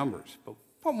negative numbers, but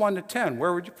from 1 to 10,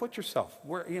 where would you put yourself?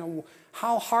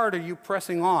 How hard are you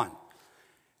pressing on?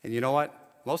 And you know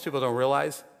what? Most people don't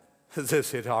realize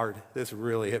this hit hard. This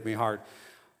really hit me hard.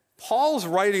 Paul's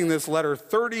writing this letter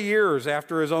 30 years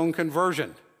after his own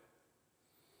conversion.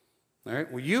 All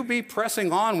right, will you be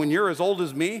pressing on when you're as old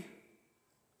as me?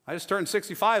 I just turned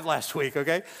 65 last week,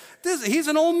 okay? He's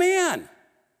an old man.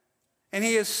 And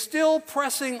he is still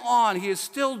pressing on. He is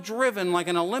still driven like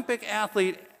an Olympic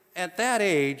athlete at that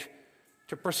age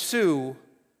to pursue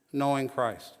knowing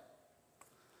Christ.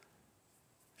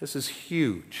 This is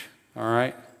huge, all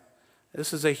right?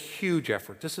 This is a huge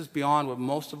effort. This is beyond what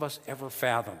most of us ever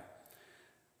fathom.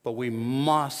 But we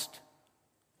must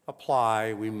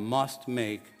apply, we must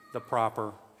make the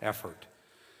proper effort.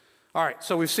 All right,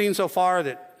 so we've seen so far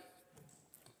that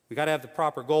we got to have the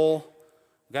proper goal,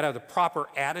 we got to have the proper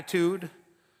attitude,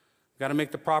 we got to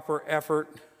make the proper effort,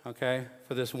 okay,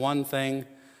 for this one thing.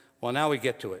 Well, now we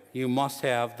get to it. You must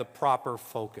have the proper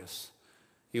focus.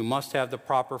 You must have the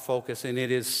proper focus, and it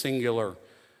is singular.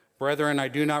 Brethren, I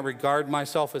do not regard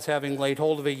myself as having laid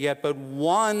hold of it yet, but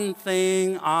one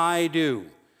thing I do,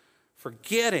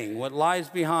 forgetting what lies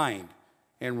behind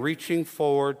and reaching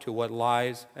forward to what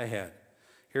lies ahead.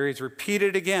 Here he's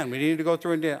repeated again. We need to go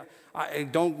through it. I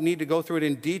don't need to go through it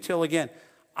in detail again.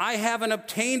 I haven't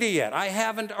obtained it yet. I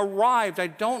haven't arrived. I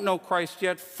don't know Christ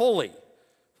yet fully.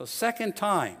 So second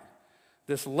time,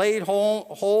 this laid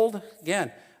hold,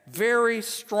 again, very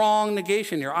strong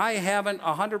negation here. I haven't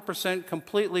 100%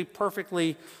 completely,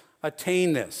 perfectly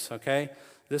attained this, okay?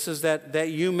 This is that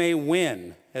you may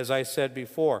win, as I said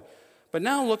before. But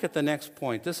now look at the next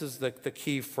point. This is the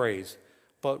key phrase.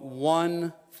 But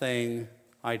one thing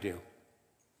I do.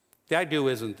 The I do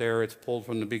isn't there. It's pulled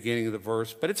from the beginning of the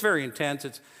verse, but it's very intense.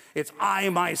 It's I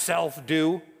myself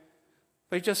do.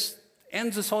 But he just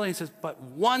ends this whole thing. He says, but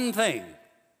one thing.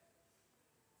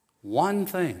 One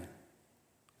thing.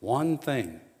 One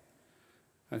thing.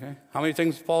 Okay? How many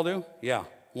things does Paul do? Yeah,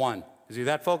 one. Is he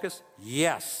that focused?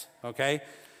 Yes. Okay?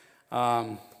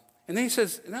 And then he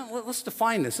says, now let's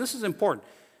define this. This is important.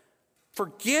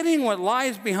 Forgetting what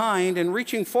lies behind and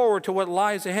reaching forward to what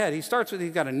lies ahead. He starts with,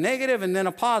 he's got a negative and then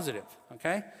a positive.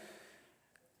 Okay?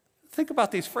 Think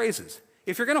about these phrases.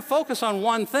 If you're going to focus on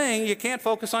one thing, you can't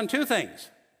focus on two things.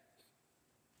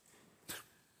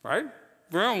 Right?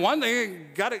 If you're on one thing,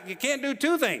 you can't do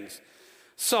two things.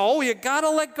 So you got to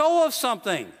let go of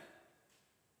something.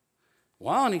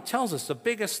 Well, and he tells us the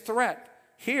biggest threat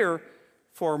here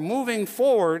for moving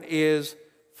forward is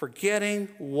forgetting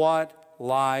what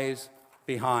lies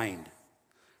behind.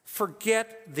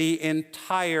 Forget the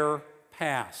entire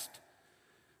past.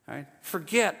 Right?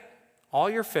 Forget all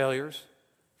your failures.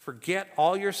 Forget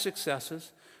all your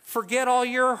successes. Forget all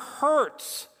your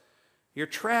hurts, your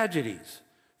tragedies.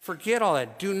 Forget all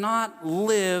that. Do not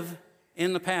live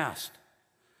in the past.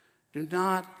 Do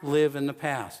not live in the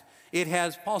past.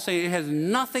 Paul's saying, it has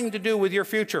nothing to do with your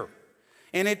future.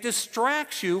 And it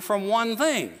distracts you from one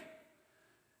thing.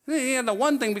 And the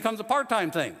one thing becomes a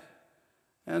part-time thing.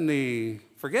 And the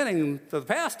forgetting of the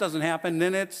past doesn't happen,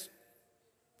 then it's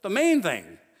the main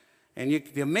thing. And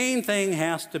the main thing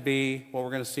has to be what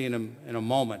we're going to see in a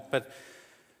moment. But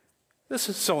this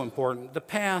is so important. The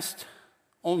past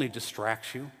only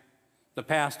distracts you. The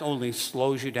past only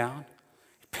slows you down.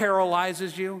 It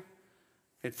paralyzes you.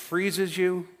 It freezes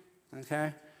you,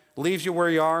 okay? Leaves you where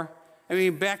you are. I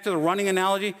mean, back to the running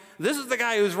analogy. This is the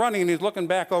guy who's running and he's looking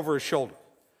back over his shoulder.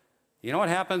 You know what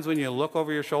happens when you look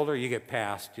over your shoulder? You get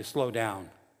past, you slow down,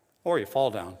 or you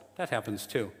fall down. That happens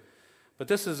too. But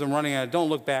this is the running, don't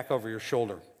look back over your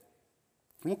shoulder.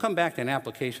 And we'll come back to an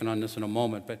application on this in a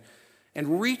moment,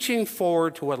 and reaching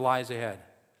forward to what lies ahead.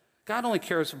 God only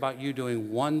cares about you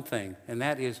doing one thing, and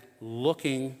that is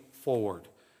looking forward,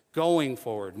 going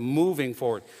forward, moving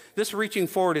forward. This reaching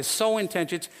forward is so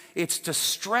intense, it's to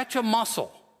stretch a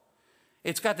muscle.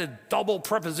 It's got the double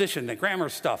preposition, the grammar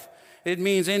stuff. It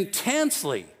means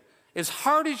intensely, as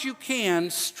hard as you can,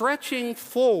 stretching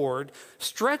forward,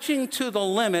 stretching to the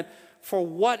limit for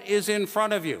what is in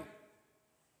front of you.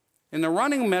 In the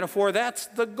running metaphor, that's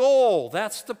the goal.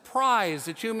 That's the prize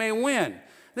that you may win.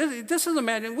 This is,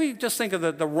 imagine, we just think of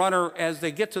the runner as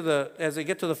they get to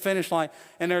the finish line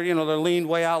and they're leaned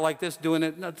way out like this doing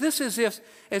it. No, this is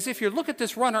as if you look at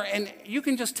this runner and you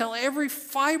can just tell every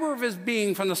fiber of his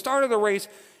being from the start of the race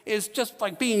is just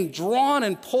like being drawn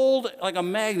and pulled like a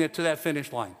magnet to that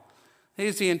finish line.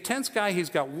 He's the intense guy. He's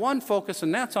got one focus,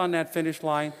 and that's on that finish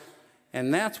line.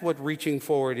 And that's what reaching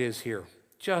forward is here.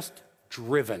 Just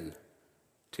driven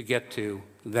to get to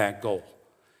that goal.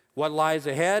 What lies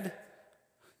ahead?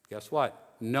 Guess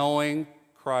what? Knowing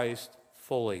Christ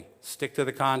fully. Stick to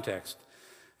the context.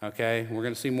 Okay? We're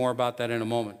going to see more about that in a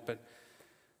moment. But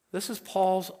this is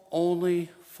Paul's only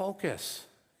focus.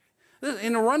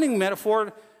 In a running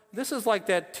metaphor, this is like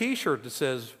that t-shirt that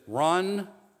says run,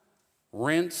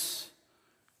 rinse,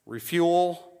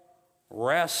 refuel,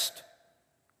 rest,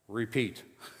 repeat.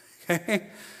 Okay?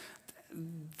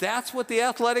 That's what the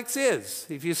athletics is.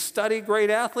 If you study great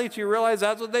athletes, you realize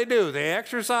that's what they do. They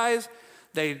exercise,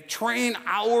 they train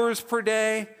hours per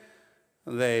day,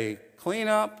 they clean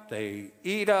up, they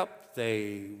eat up,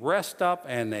 they rest up,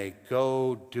 and they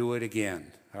go do it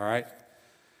again. All right?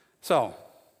 So,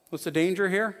 what's the danger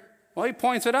here? Well, he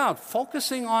points it out.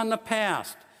 Focusing on the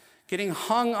past, getting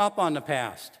hung up on the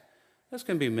past. This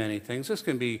can be many things. This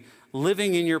can be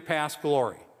living in your past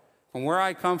glory. From where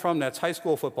I come from, that's high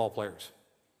school football players.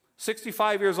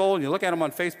 65 years old, and you look at them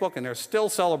on Facebook, and they're still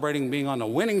celebrating being on the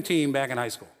winning team back in high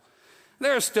school.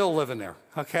 They're still living there,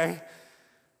 okay?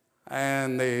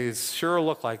 And they sure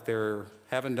look like they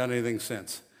haven't done anything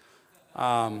since.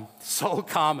 So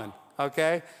common,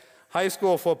 okay? High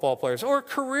school football players, or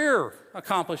career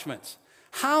accomplishments.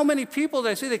 How many people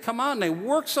I see, they come out and they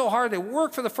work so hard, they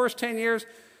work for the first 10 years,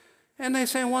 and they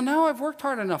say, well, now I've worked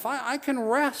hard enough. I can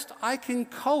rest. I can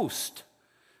coast.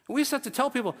 And we just have to tell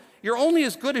people, you're only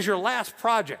as good as your last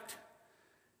project.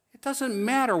 It doesn't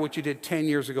matter what you did 10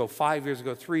 years ago, 5 years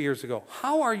ago, 3 years ago.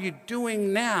 How are you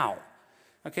doing now?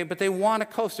 Okay, but they want to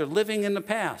coast. They're living in the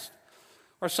past.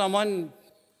 Or someone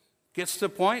gets to the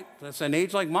point, that's an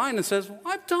age like mine, and says, well,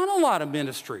 I've done a lot of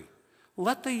ministry.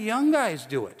 Let the young guys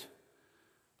do it.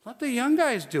 Let the young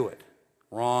guys do it.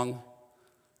 Wrong.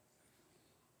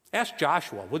 Ask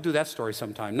Joshua. We'll do that story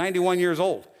sometime. 91 years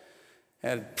old.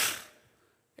 Had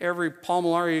every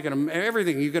pulmonary,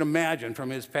 everything you can imagine from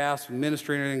his past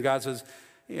ministry and everything. God says,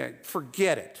 yeah,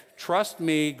 forget it. Trust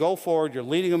me. Go forward. You're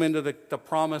leading them into the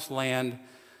promised land.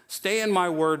 Stay in my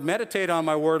word. Meditate on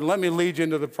my word. Let me lead you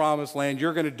into the promised land.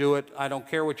 You're going to do it. I don't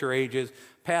care what your age is.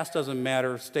 Past doesn't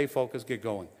matter. Stay focused. Get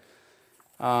going.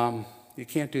 You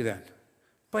can't do that.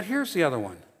 But here's the other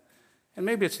one. And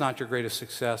maybe it's not your greatest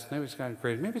success. Maybe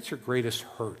it's your greatest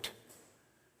hurt.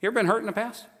 You ever been hurt in the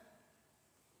past?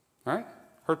 All right?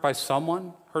 Hurt by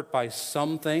someone, hurt by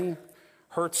something,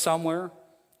 hurt somewhere.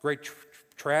 Great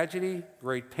tragedy,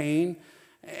 great pain.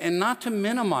 And not to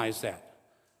minimize that.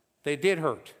 They did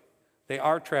hurt. They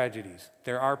are tragedies.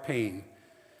 There are pain.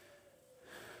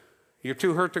 You're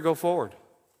too hurt to go forward.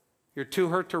 You're too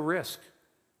hurt to risk.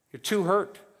 You're too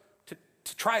hurt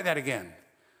to try that again.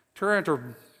 Too hurt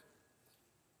to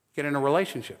get in a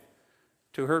relationship,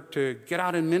 too hurt to get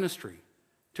out in ministry,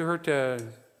 too hurt to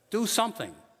do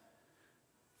something.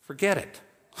 Forget it.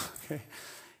 Okay?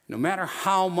 No matter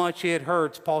how much it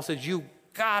hurts, Paul says, you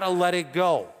gotta let it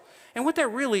go. And what that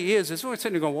really is we're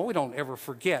sitting there going, well, we don't ever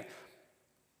forget.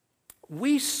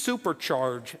 We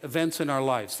supercharge events in our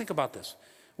lives. Think about this.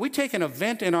 We take an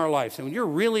event in our lives, and when you're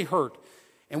really hurt,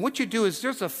 and what you do is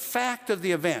there's a fact of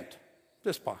the event,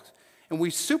 this box, and we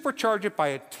supercharge it by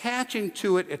attaching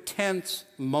to it intense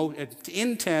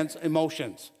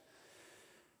emotions,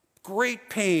 great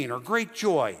pain or great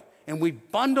joy, and we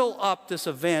bundle up this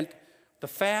event the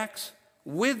facts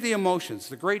with the emotions,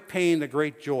 the great pain, the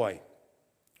great joy.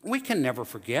 We can never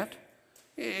forget.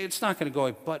 It's not going to go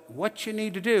away. But what you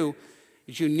need to do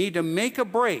is you need to make a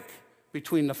break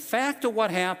between the fact of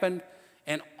what happened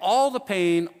and all the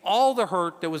pain, all the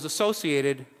hurt that was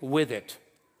associated with it.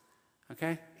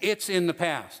 Okay? It's in the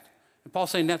past. And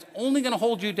Paul's saying that's only going to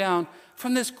hold you down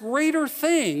from this greater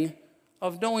thing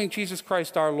of knowing Jesus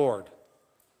Christ our Lord.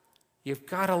 You've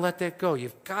got to let that go.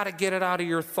 You've got to get it out of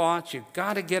your thoughts. You've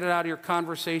got to get it out of your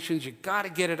conversations. You've got to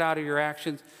get it out of your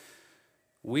actions.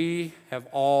 We have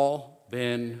all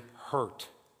been hurt.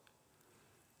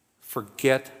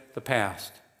 Forget the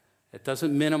past. It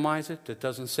doesn't minimize it. It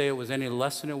doesn't say it was any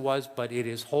less than it was, but it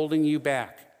is holding you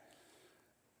back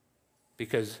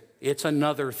because it's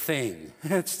another thing.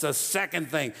 It's the second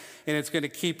thing, and it's going to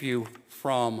keep you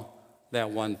from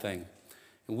that one thing.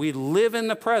 We live in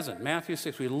the present. Matthew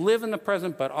 6, we live in the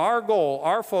present, but our goal,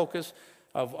 our focus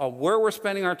of where we're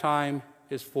spending our time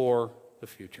is for the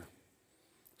future.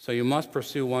 So you must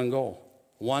pursue one goal,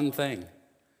 one thing.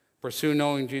 Pursue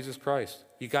knowing Jesus Christ.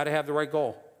 You got to have the right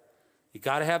goal. You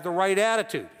got to have the right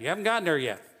attitude. You haven't gotten there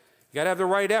yet. You got to have the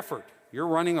right effort. You're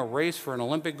running a race for an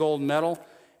Olympic gold medal,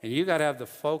 and you got to have the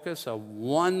focus of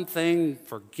one thing,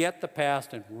 forget the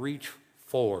past, and reach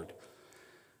forward.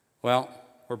 Well,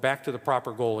 we're back to the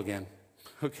proper goal again.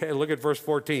 Okay, look at verse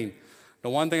 14. The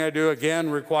one thing I do, again,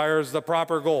 requires the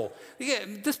proper goal.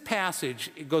 Again, this passage,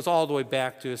 it goes all the way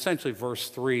back to essentially verse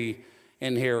 3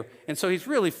 in here. And so he's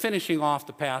really finishing off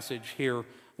the passage here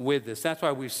with this. That's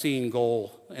why we've seen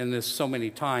goal in this so many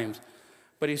times.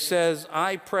 But he says,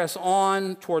 I press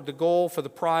on toward the goal for the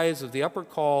prize of the upward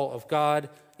call of God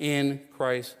in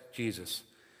Christ Jesus.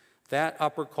 That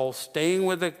upward call, staying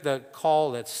with the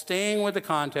call, that's staying with the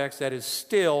context, that is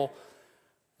still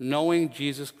knowing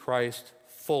Jesus Christ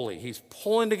fully. He's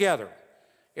pulling together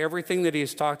everything that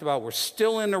he's talked about. We're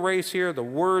still in the race here. The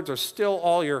words are still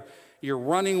all your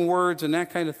running words and that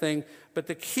kind of thing. But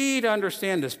the key to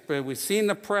understand this, we've seen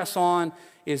the press on,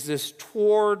 is this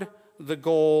toward the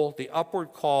goal, the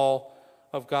upward call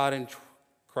of God in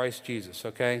Christ Jesus,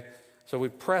 okay? So we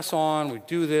press on, we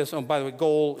do this. Oh, by the way,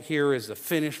 goal here is the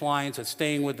finish line. So it's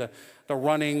staying with the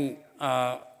running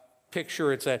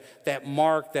picture. It's that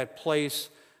mark, that place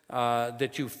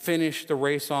that you finish the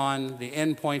race on, the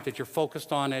end point that you're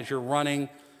focused on as you're running.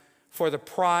 For the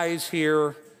prize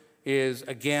here is,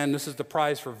 again, this is the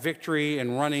prize for victory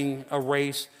and running a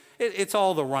race. It's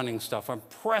all the running stuff. I'm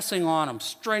pressing on. I'm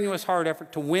strenuous, hard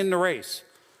effort to win the race.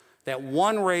 That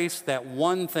one race, that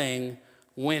one thing,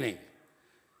 winning.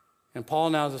 And Paul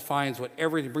now defines what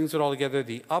everything, brings it all together,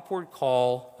 the upward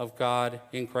call of God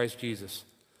in Christ Jesus.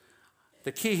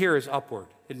 The key here is upward.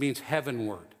 It means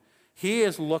heavenward. He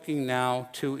is looking now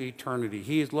to eternity.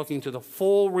 He is looking to the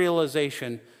full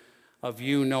realization of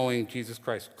you knowing Jesus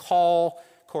Christ. Call,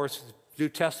 of course, New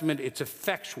Testament, it's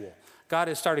effectual. God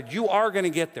has started. You are going to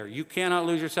get there. You cannot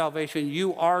lose your salvation.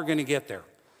 You are going to get there.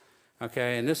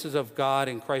 Okay, and this is of God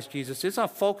in Christ Jesus. It's a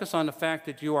focus on the fact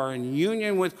that you are in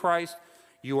union with Christ.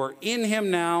 You are in him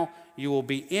now. You will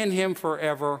be in him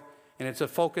forever. And it's a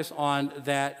focus on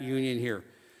that union here.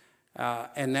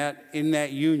 And that in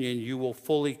that union, you will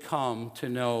fully come to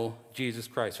know Jesus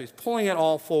Christ. So he's pulling it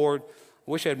all forward.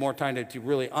 I wish I had more time to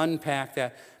really unpack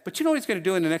that. But you know what he's going to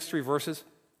do in the next 3 verses?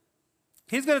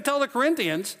 He's going to tell the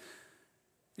Corinthians,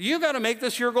 you got to make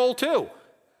this your goal too.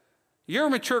 You're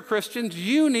mature Christians.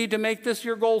 You need to make this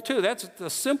your goal too. That's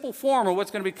the simple form of what's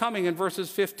going to be coming in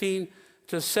verses 15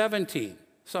 to 17.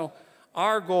 So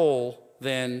our goal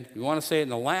then, you want to say it in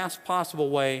the last possible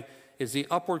way, is the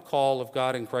upward call of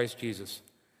God in Christ Jesus.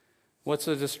 What's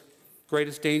the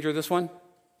greatest danger of this one?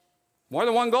 More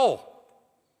than one goal.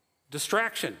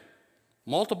 Distraction.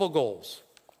 Multiple goals.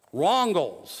 Wrong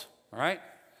goals. All right?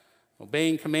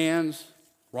 Obeying commands,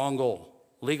 wrong goal.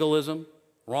 Legalism,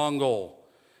 wrong goal.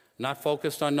 Not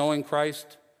focused on knowing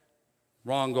Christ,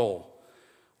 wrong goal.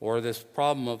 Or this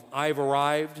problem of I've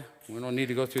arrived. We don't need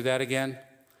to go through that again.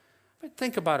 But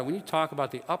think about it. When you talk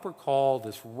about the upper call,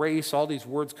 this race, all these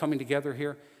words coming together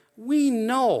here, we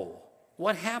know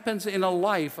what happens in a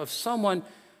life of someone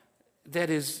that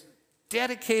is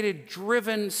dedicated,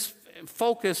 driven,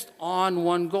 focused on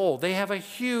one goal. They have a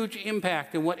huge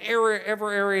impact in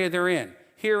whatever area they're in.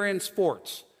 Here in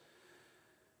sports,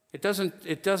 it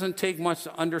doesn't take much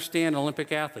to understand an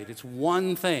Olympic athlete. It's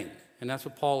one thing, and that's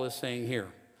what Paul is saying here.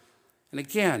 And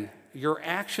again, your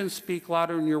actions speak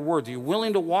louder than your words. Are you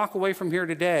willing to walk away from here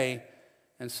today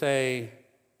and say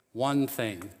one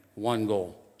thing, one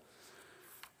goal?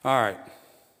 All right.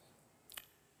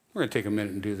 We're going to take a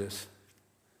minute and do this.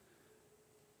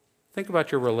 Think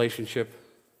about your relationship,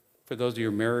 for those of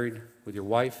you who are married, with your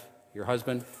wife, your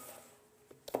husband.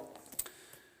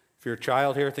 If you're a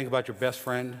child here, think about your best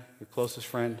friend, your closest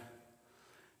friend.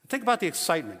 Think about the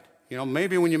excitement. You know,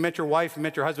 maybe when you met your wife, you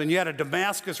met your husband, you had a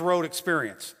Damascus Road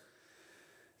experience.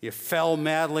 You fell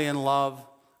madly in love.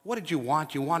 What did you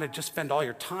want? You wanted to just spend all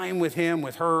your time with him,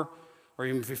 with her, or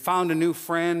if you found a new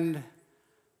friend,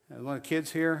 one of the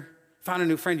kids here, found a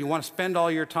new friend, you want to spend all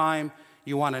your time,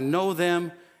 you want to know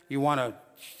them, you want to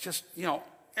just,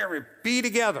 be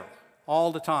together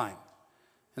all the time.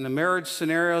 In the marriage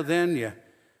scenario, then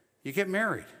you get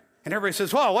married. And everybody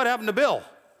says, well, what happened to Bill?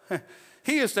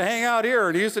 He used to hang out here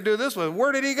and he used to do this with.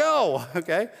 Where did he go?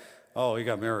 Okay. Oh, he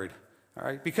got married. All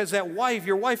right. Because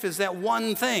your wife is that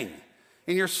one thing.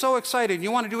 And you're so excited.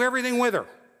 You want to do everything with her.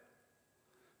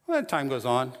 Well, then time goes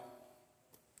on.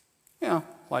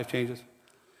 Life changes.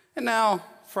 And now,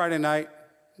 Friday night,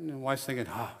 the wife's thinking,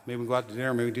 maybe we go out to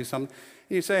dinner, maybe do something.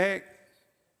 And you say,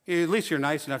 hey, at least you're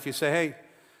nice enough. You say, hey,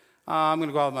 I'm going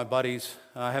to go out with my buddies.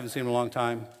 I haven't seen them in a long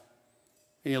time.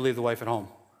 And you leave the wife at home.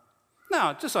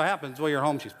 Now, it just so happens while you're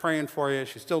home, she's praying for you.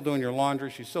 She's still doing your laundry.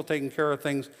 She's still taking care of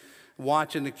things,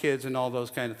 watching the kids and all those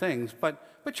kind of things. But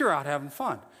you're out having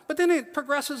fun. But then it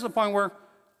progresses to the point where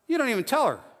you don't even tell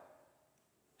her.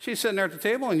 She's sitting there at the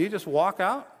table and you just walk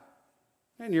out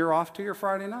and you're off to your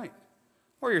Friday night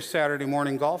or your Saturday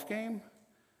morning golf game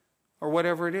or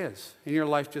whatever it is. And your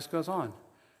life just goes on.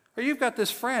 Or you've got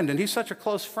this friend and he's such a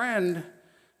close friend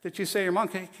that you say to your mom,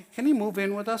 can he move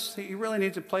in with us? He really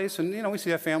needs a place. And, we see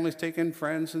that families take in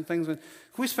friends and things. And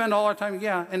can we spend all our time?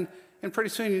 Yeah. And pretty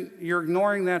soon you're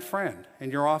ignoring that friend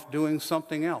and you're off doing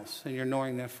something else and you're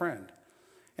ignoring that friend.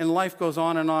 And life goes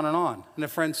on and on and on. And the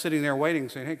friend's sitting there waiting,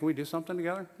 saying, hey, can we do something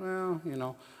together?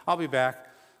 Well, I'll be back.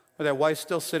 Or that wife's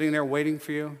still sitting there waiting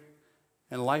for you.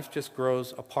 And life just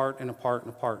grows apart and apart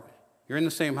and apart. You're in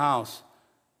the same house,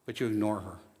 but you ignore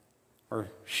her.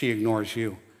 Or she ignores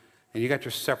you. And you got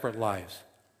your separate lives.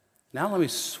 Now let me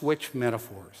switch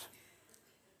metaphors.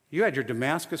 You had your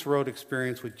Damascus Road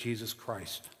experience with Jesus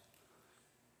Christ.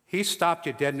 He stopped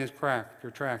you dead in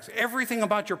your tracks. Everything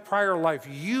about your prior life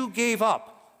you gave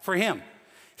up for him.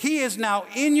 He is now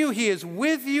in you. He is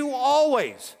with you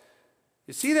always.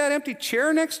 You see that empty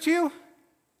chair next to you?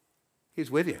 He's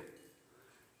with you.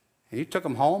 And you took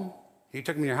him home. You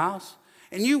took him to your house.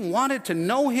 And you wanted to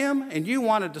know him, and you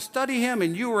wanted to study him,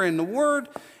 and you were in the Word,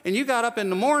 and you got up in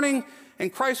the morning,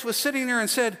 and Christ was sitting there and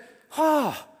said,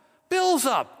 Bill's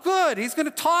up. Good. He's going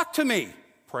to talk to me.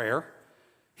 Prayer.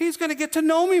 He's going to get to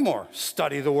know me more.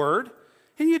 Study the Word.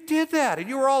 And you did that, and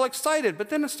you were all excited, but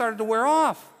then it started to wear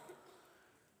off.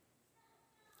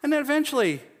 And then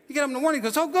eventually, you get up in the morning and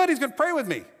goes, oh, good, he's going to pray with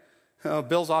me.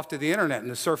 Bill's off to the internet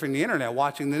and is surfing the internet,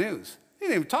 watching the news. He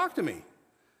didn't even talk to me.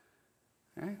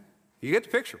 Okay? You get the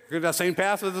picture. We're going down the same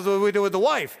path as we do with the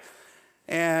wife.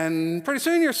 And pretty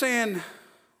soon you're saying,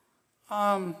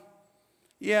 I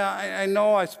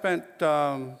know I spent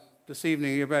this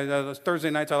evening, Thursday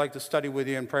nights I like to study with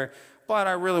you and pray, but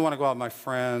I really want to go out with my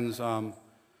friends.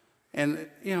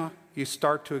 You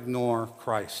start to ignore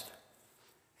Christ.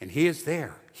 And he is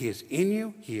there. He is in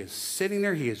you. He is sitting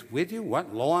there. He is with you.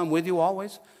 What? Lo, I'm with you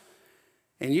always.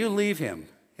 And you leave him.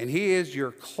 And he is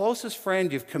your closest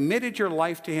friend. You've committed your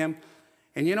life to him.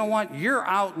 And you know what? You're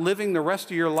out living the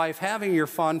rest of your life, having your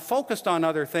fun, focused on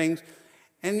other things.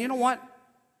 And you know what?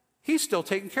 He's still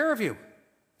taking care of you.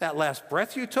 That last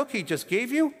breath you took, he just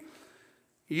gave you.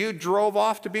 You drove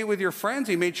off to be with your friends.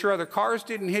 He made sure other cars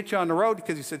didn't hit you on the road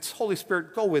because he said, Holy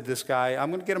Spirit, go with this guy. I'm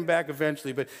going to get him back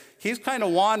eventually. But he's kind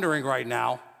of wandering right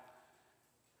now.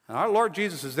 And our Lord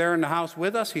Jesus is there in the house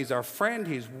with us. He's our friend.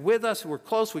 He's with us. We're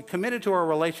close. We committed to our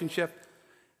relationship.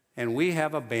 And we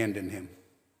have abandoned him.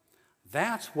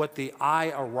 That's what the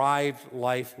I arrived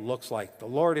life looks like. The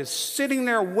Lord is sitting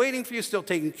there waiting for you, still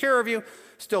taking care of you,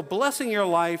 still blessing your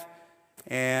life.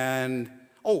 And,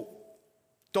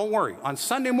 don't worry. On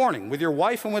Sunday morning with your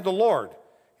wife and with the Lord,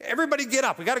 everybody get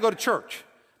up. We got to go to church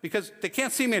because they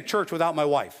can't see me at church without my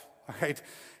wife. All right?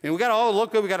 And we got to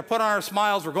look good. We got to put on our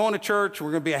smiles. We're going to church.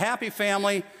 We're going to be a happy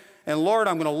family. And Lord,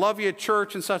 I'm going to love you at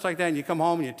church and such like that. And you come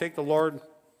home and you take the Lord,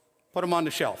 put him on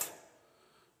the shelf.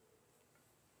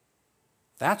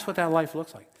 That's what that life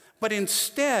looks like. But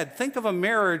instead, think of a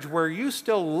marriage where you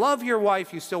still love your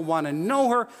wife, you still want to know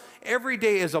her. Every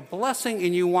day is a blessing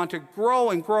and you want to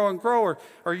grow and grow and grow.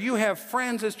 Or you have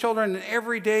friends as children and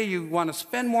every day you want to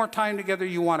spend more time together.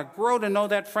 You want to grow to know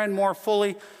that friend more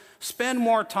fully. Spend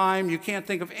more time. You can't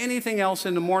think of anything else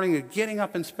in the morning than getting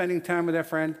up and spending time with that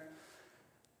friend.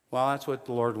 Well, that's what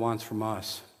the Lord wants from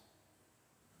us.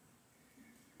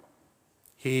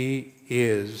 He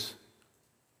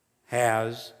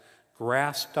has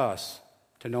grasped us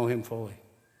to know him fully,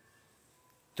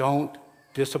 Don't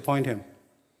disappoint him.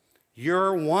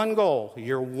 Your one goal,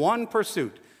 your one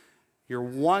pursuit, your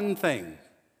one thing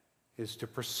is to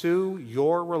pursue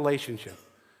your relationship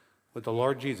with the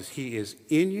Lord Jesus. He is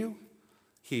in you,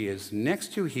 he is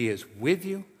next to you, he is with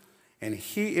you, and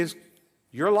he is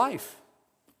your life.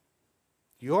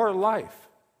 Your life.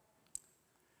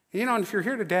 You know, and if you're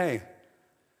here today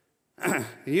and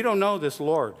you don't know this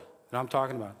Lord that I'm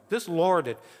talking about, this Lord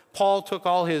that Paul took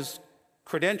all his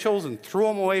credentials and threw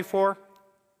them away for,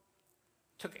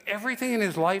 took everything in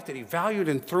his life that he valued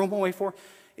and threw them away for.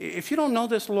 If you don't know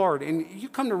this Lord and you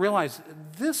come to realize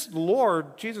this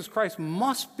Lord, Jesus Christ,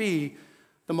 must be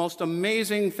the most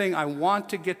amazing thing, I want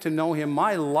to get to know him.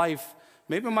 My life,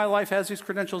 maybe my life has these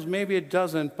credentials, maybe it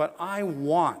doesn't, but I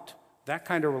want that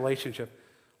kind of relationship.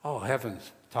 Oh,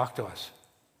 heavens, talk to us.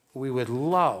 We would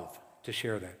love to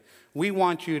share that. We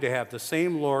want you to have the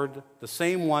same Lord, the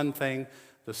same one thing,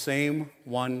 the same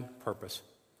one purpose.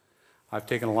 I've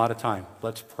taken a lot of time.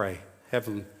 Let's pray.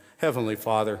 Heavenly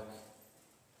Father,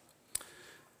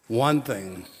 one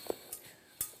thing.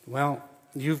 Well,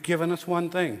 you've given us one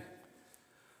thing.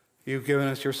 You've given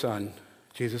us your Son,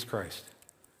 Jesus Christ.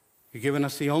 You've given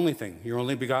us the only thing, your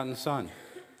only begotten Son.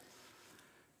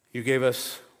 You gave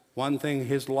us one thing,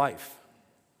 his life.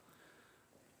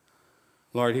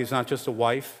 Lord, he's not just a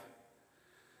wife.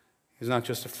 He's not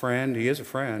just a friend. He is a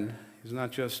friend. He's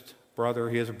not just brother.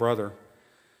 He is a brother.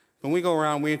 When we go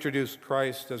around, we introduce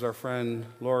Christ as our friend.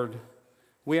 Lord,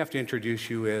 we have to introduce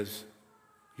you as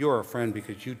you're a friend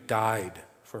because you died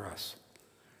for us.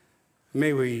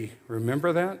 May we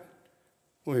remember that.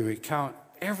 May we count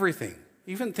everything,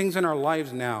 even things in our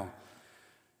lives now,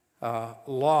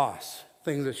 loss,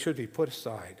 things that should be put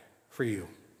aside for you.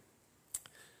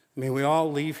 May we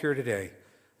all leave here today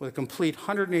with a complete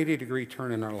 180-degree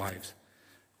turn in our lives.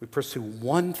 We pursue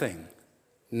one thing,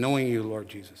 knowing you, Lord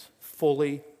Jesus,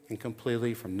 fully and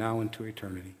completely from now into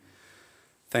eternity.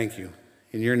 Thank you.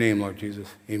 In your name, Lord Jesus,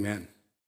 amen.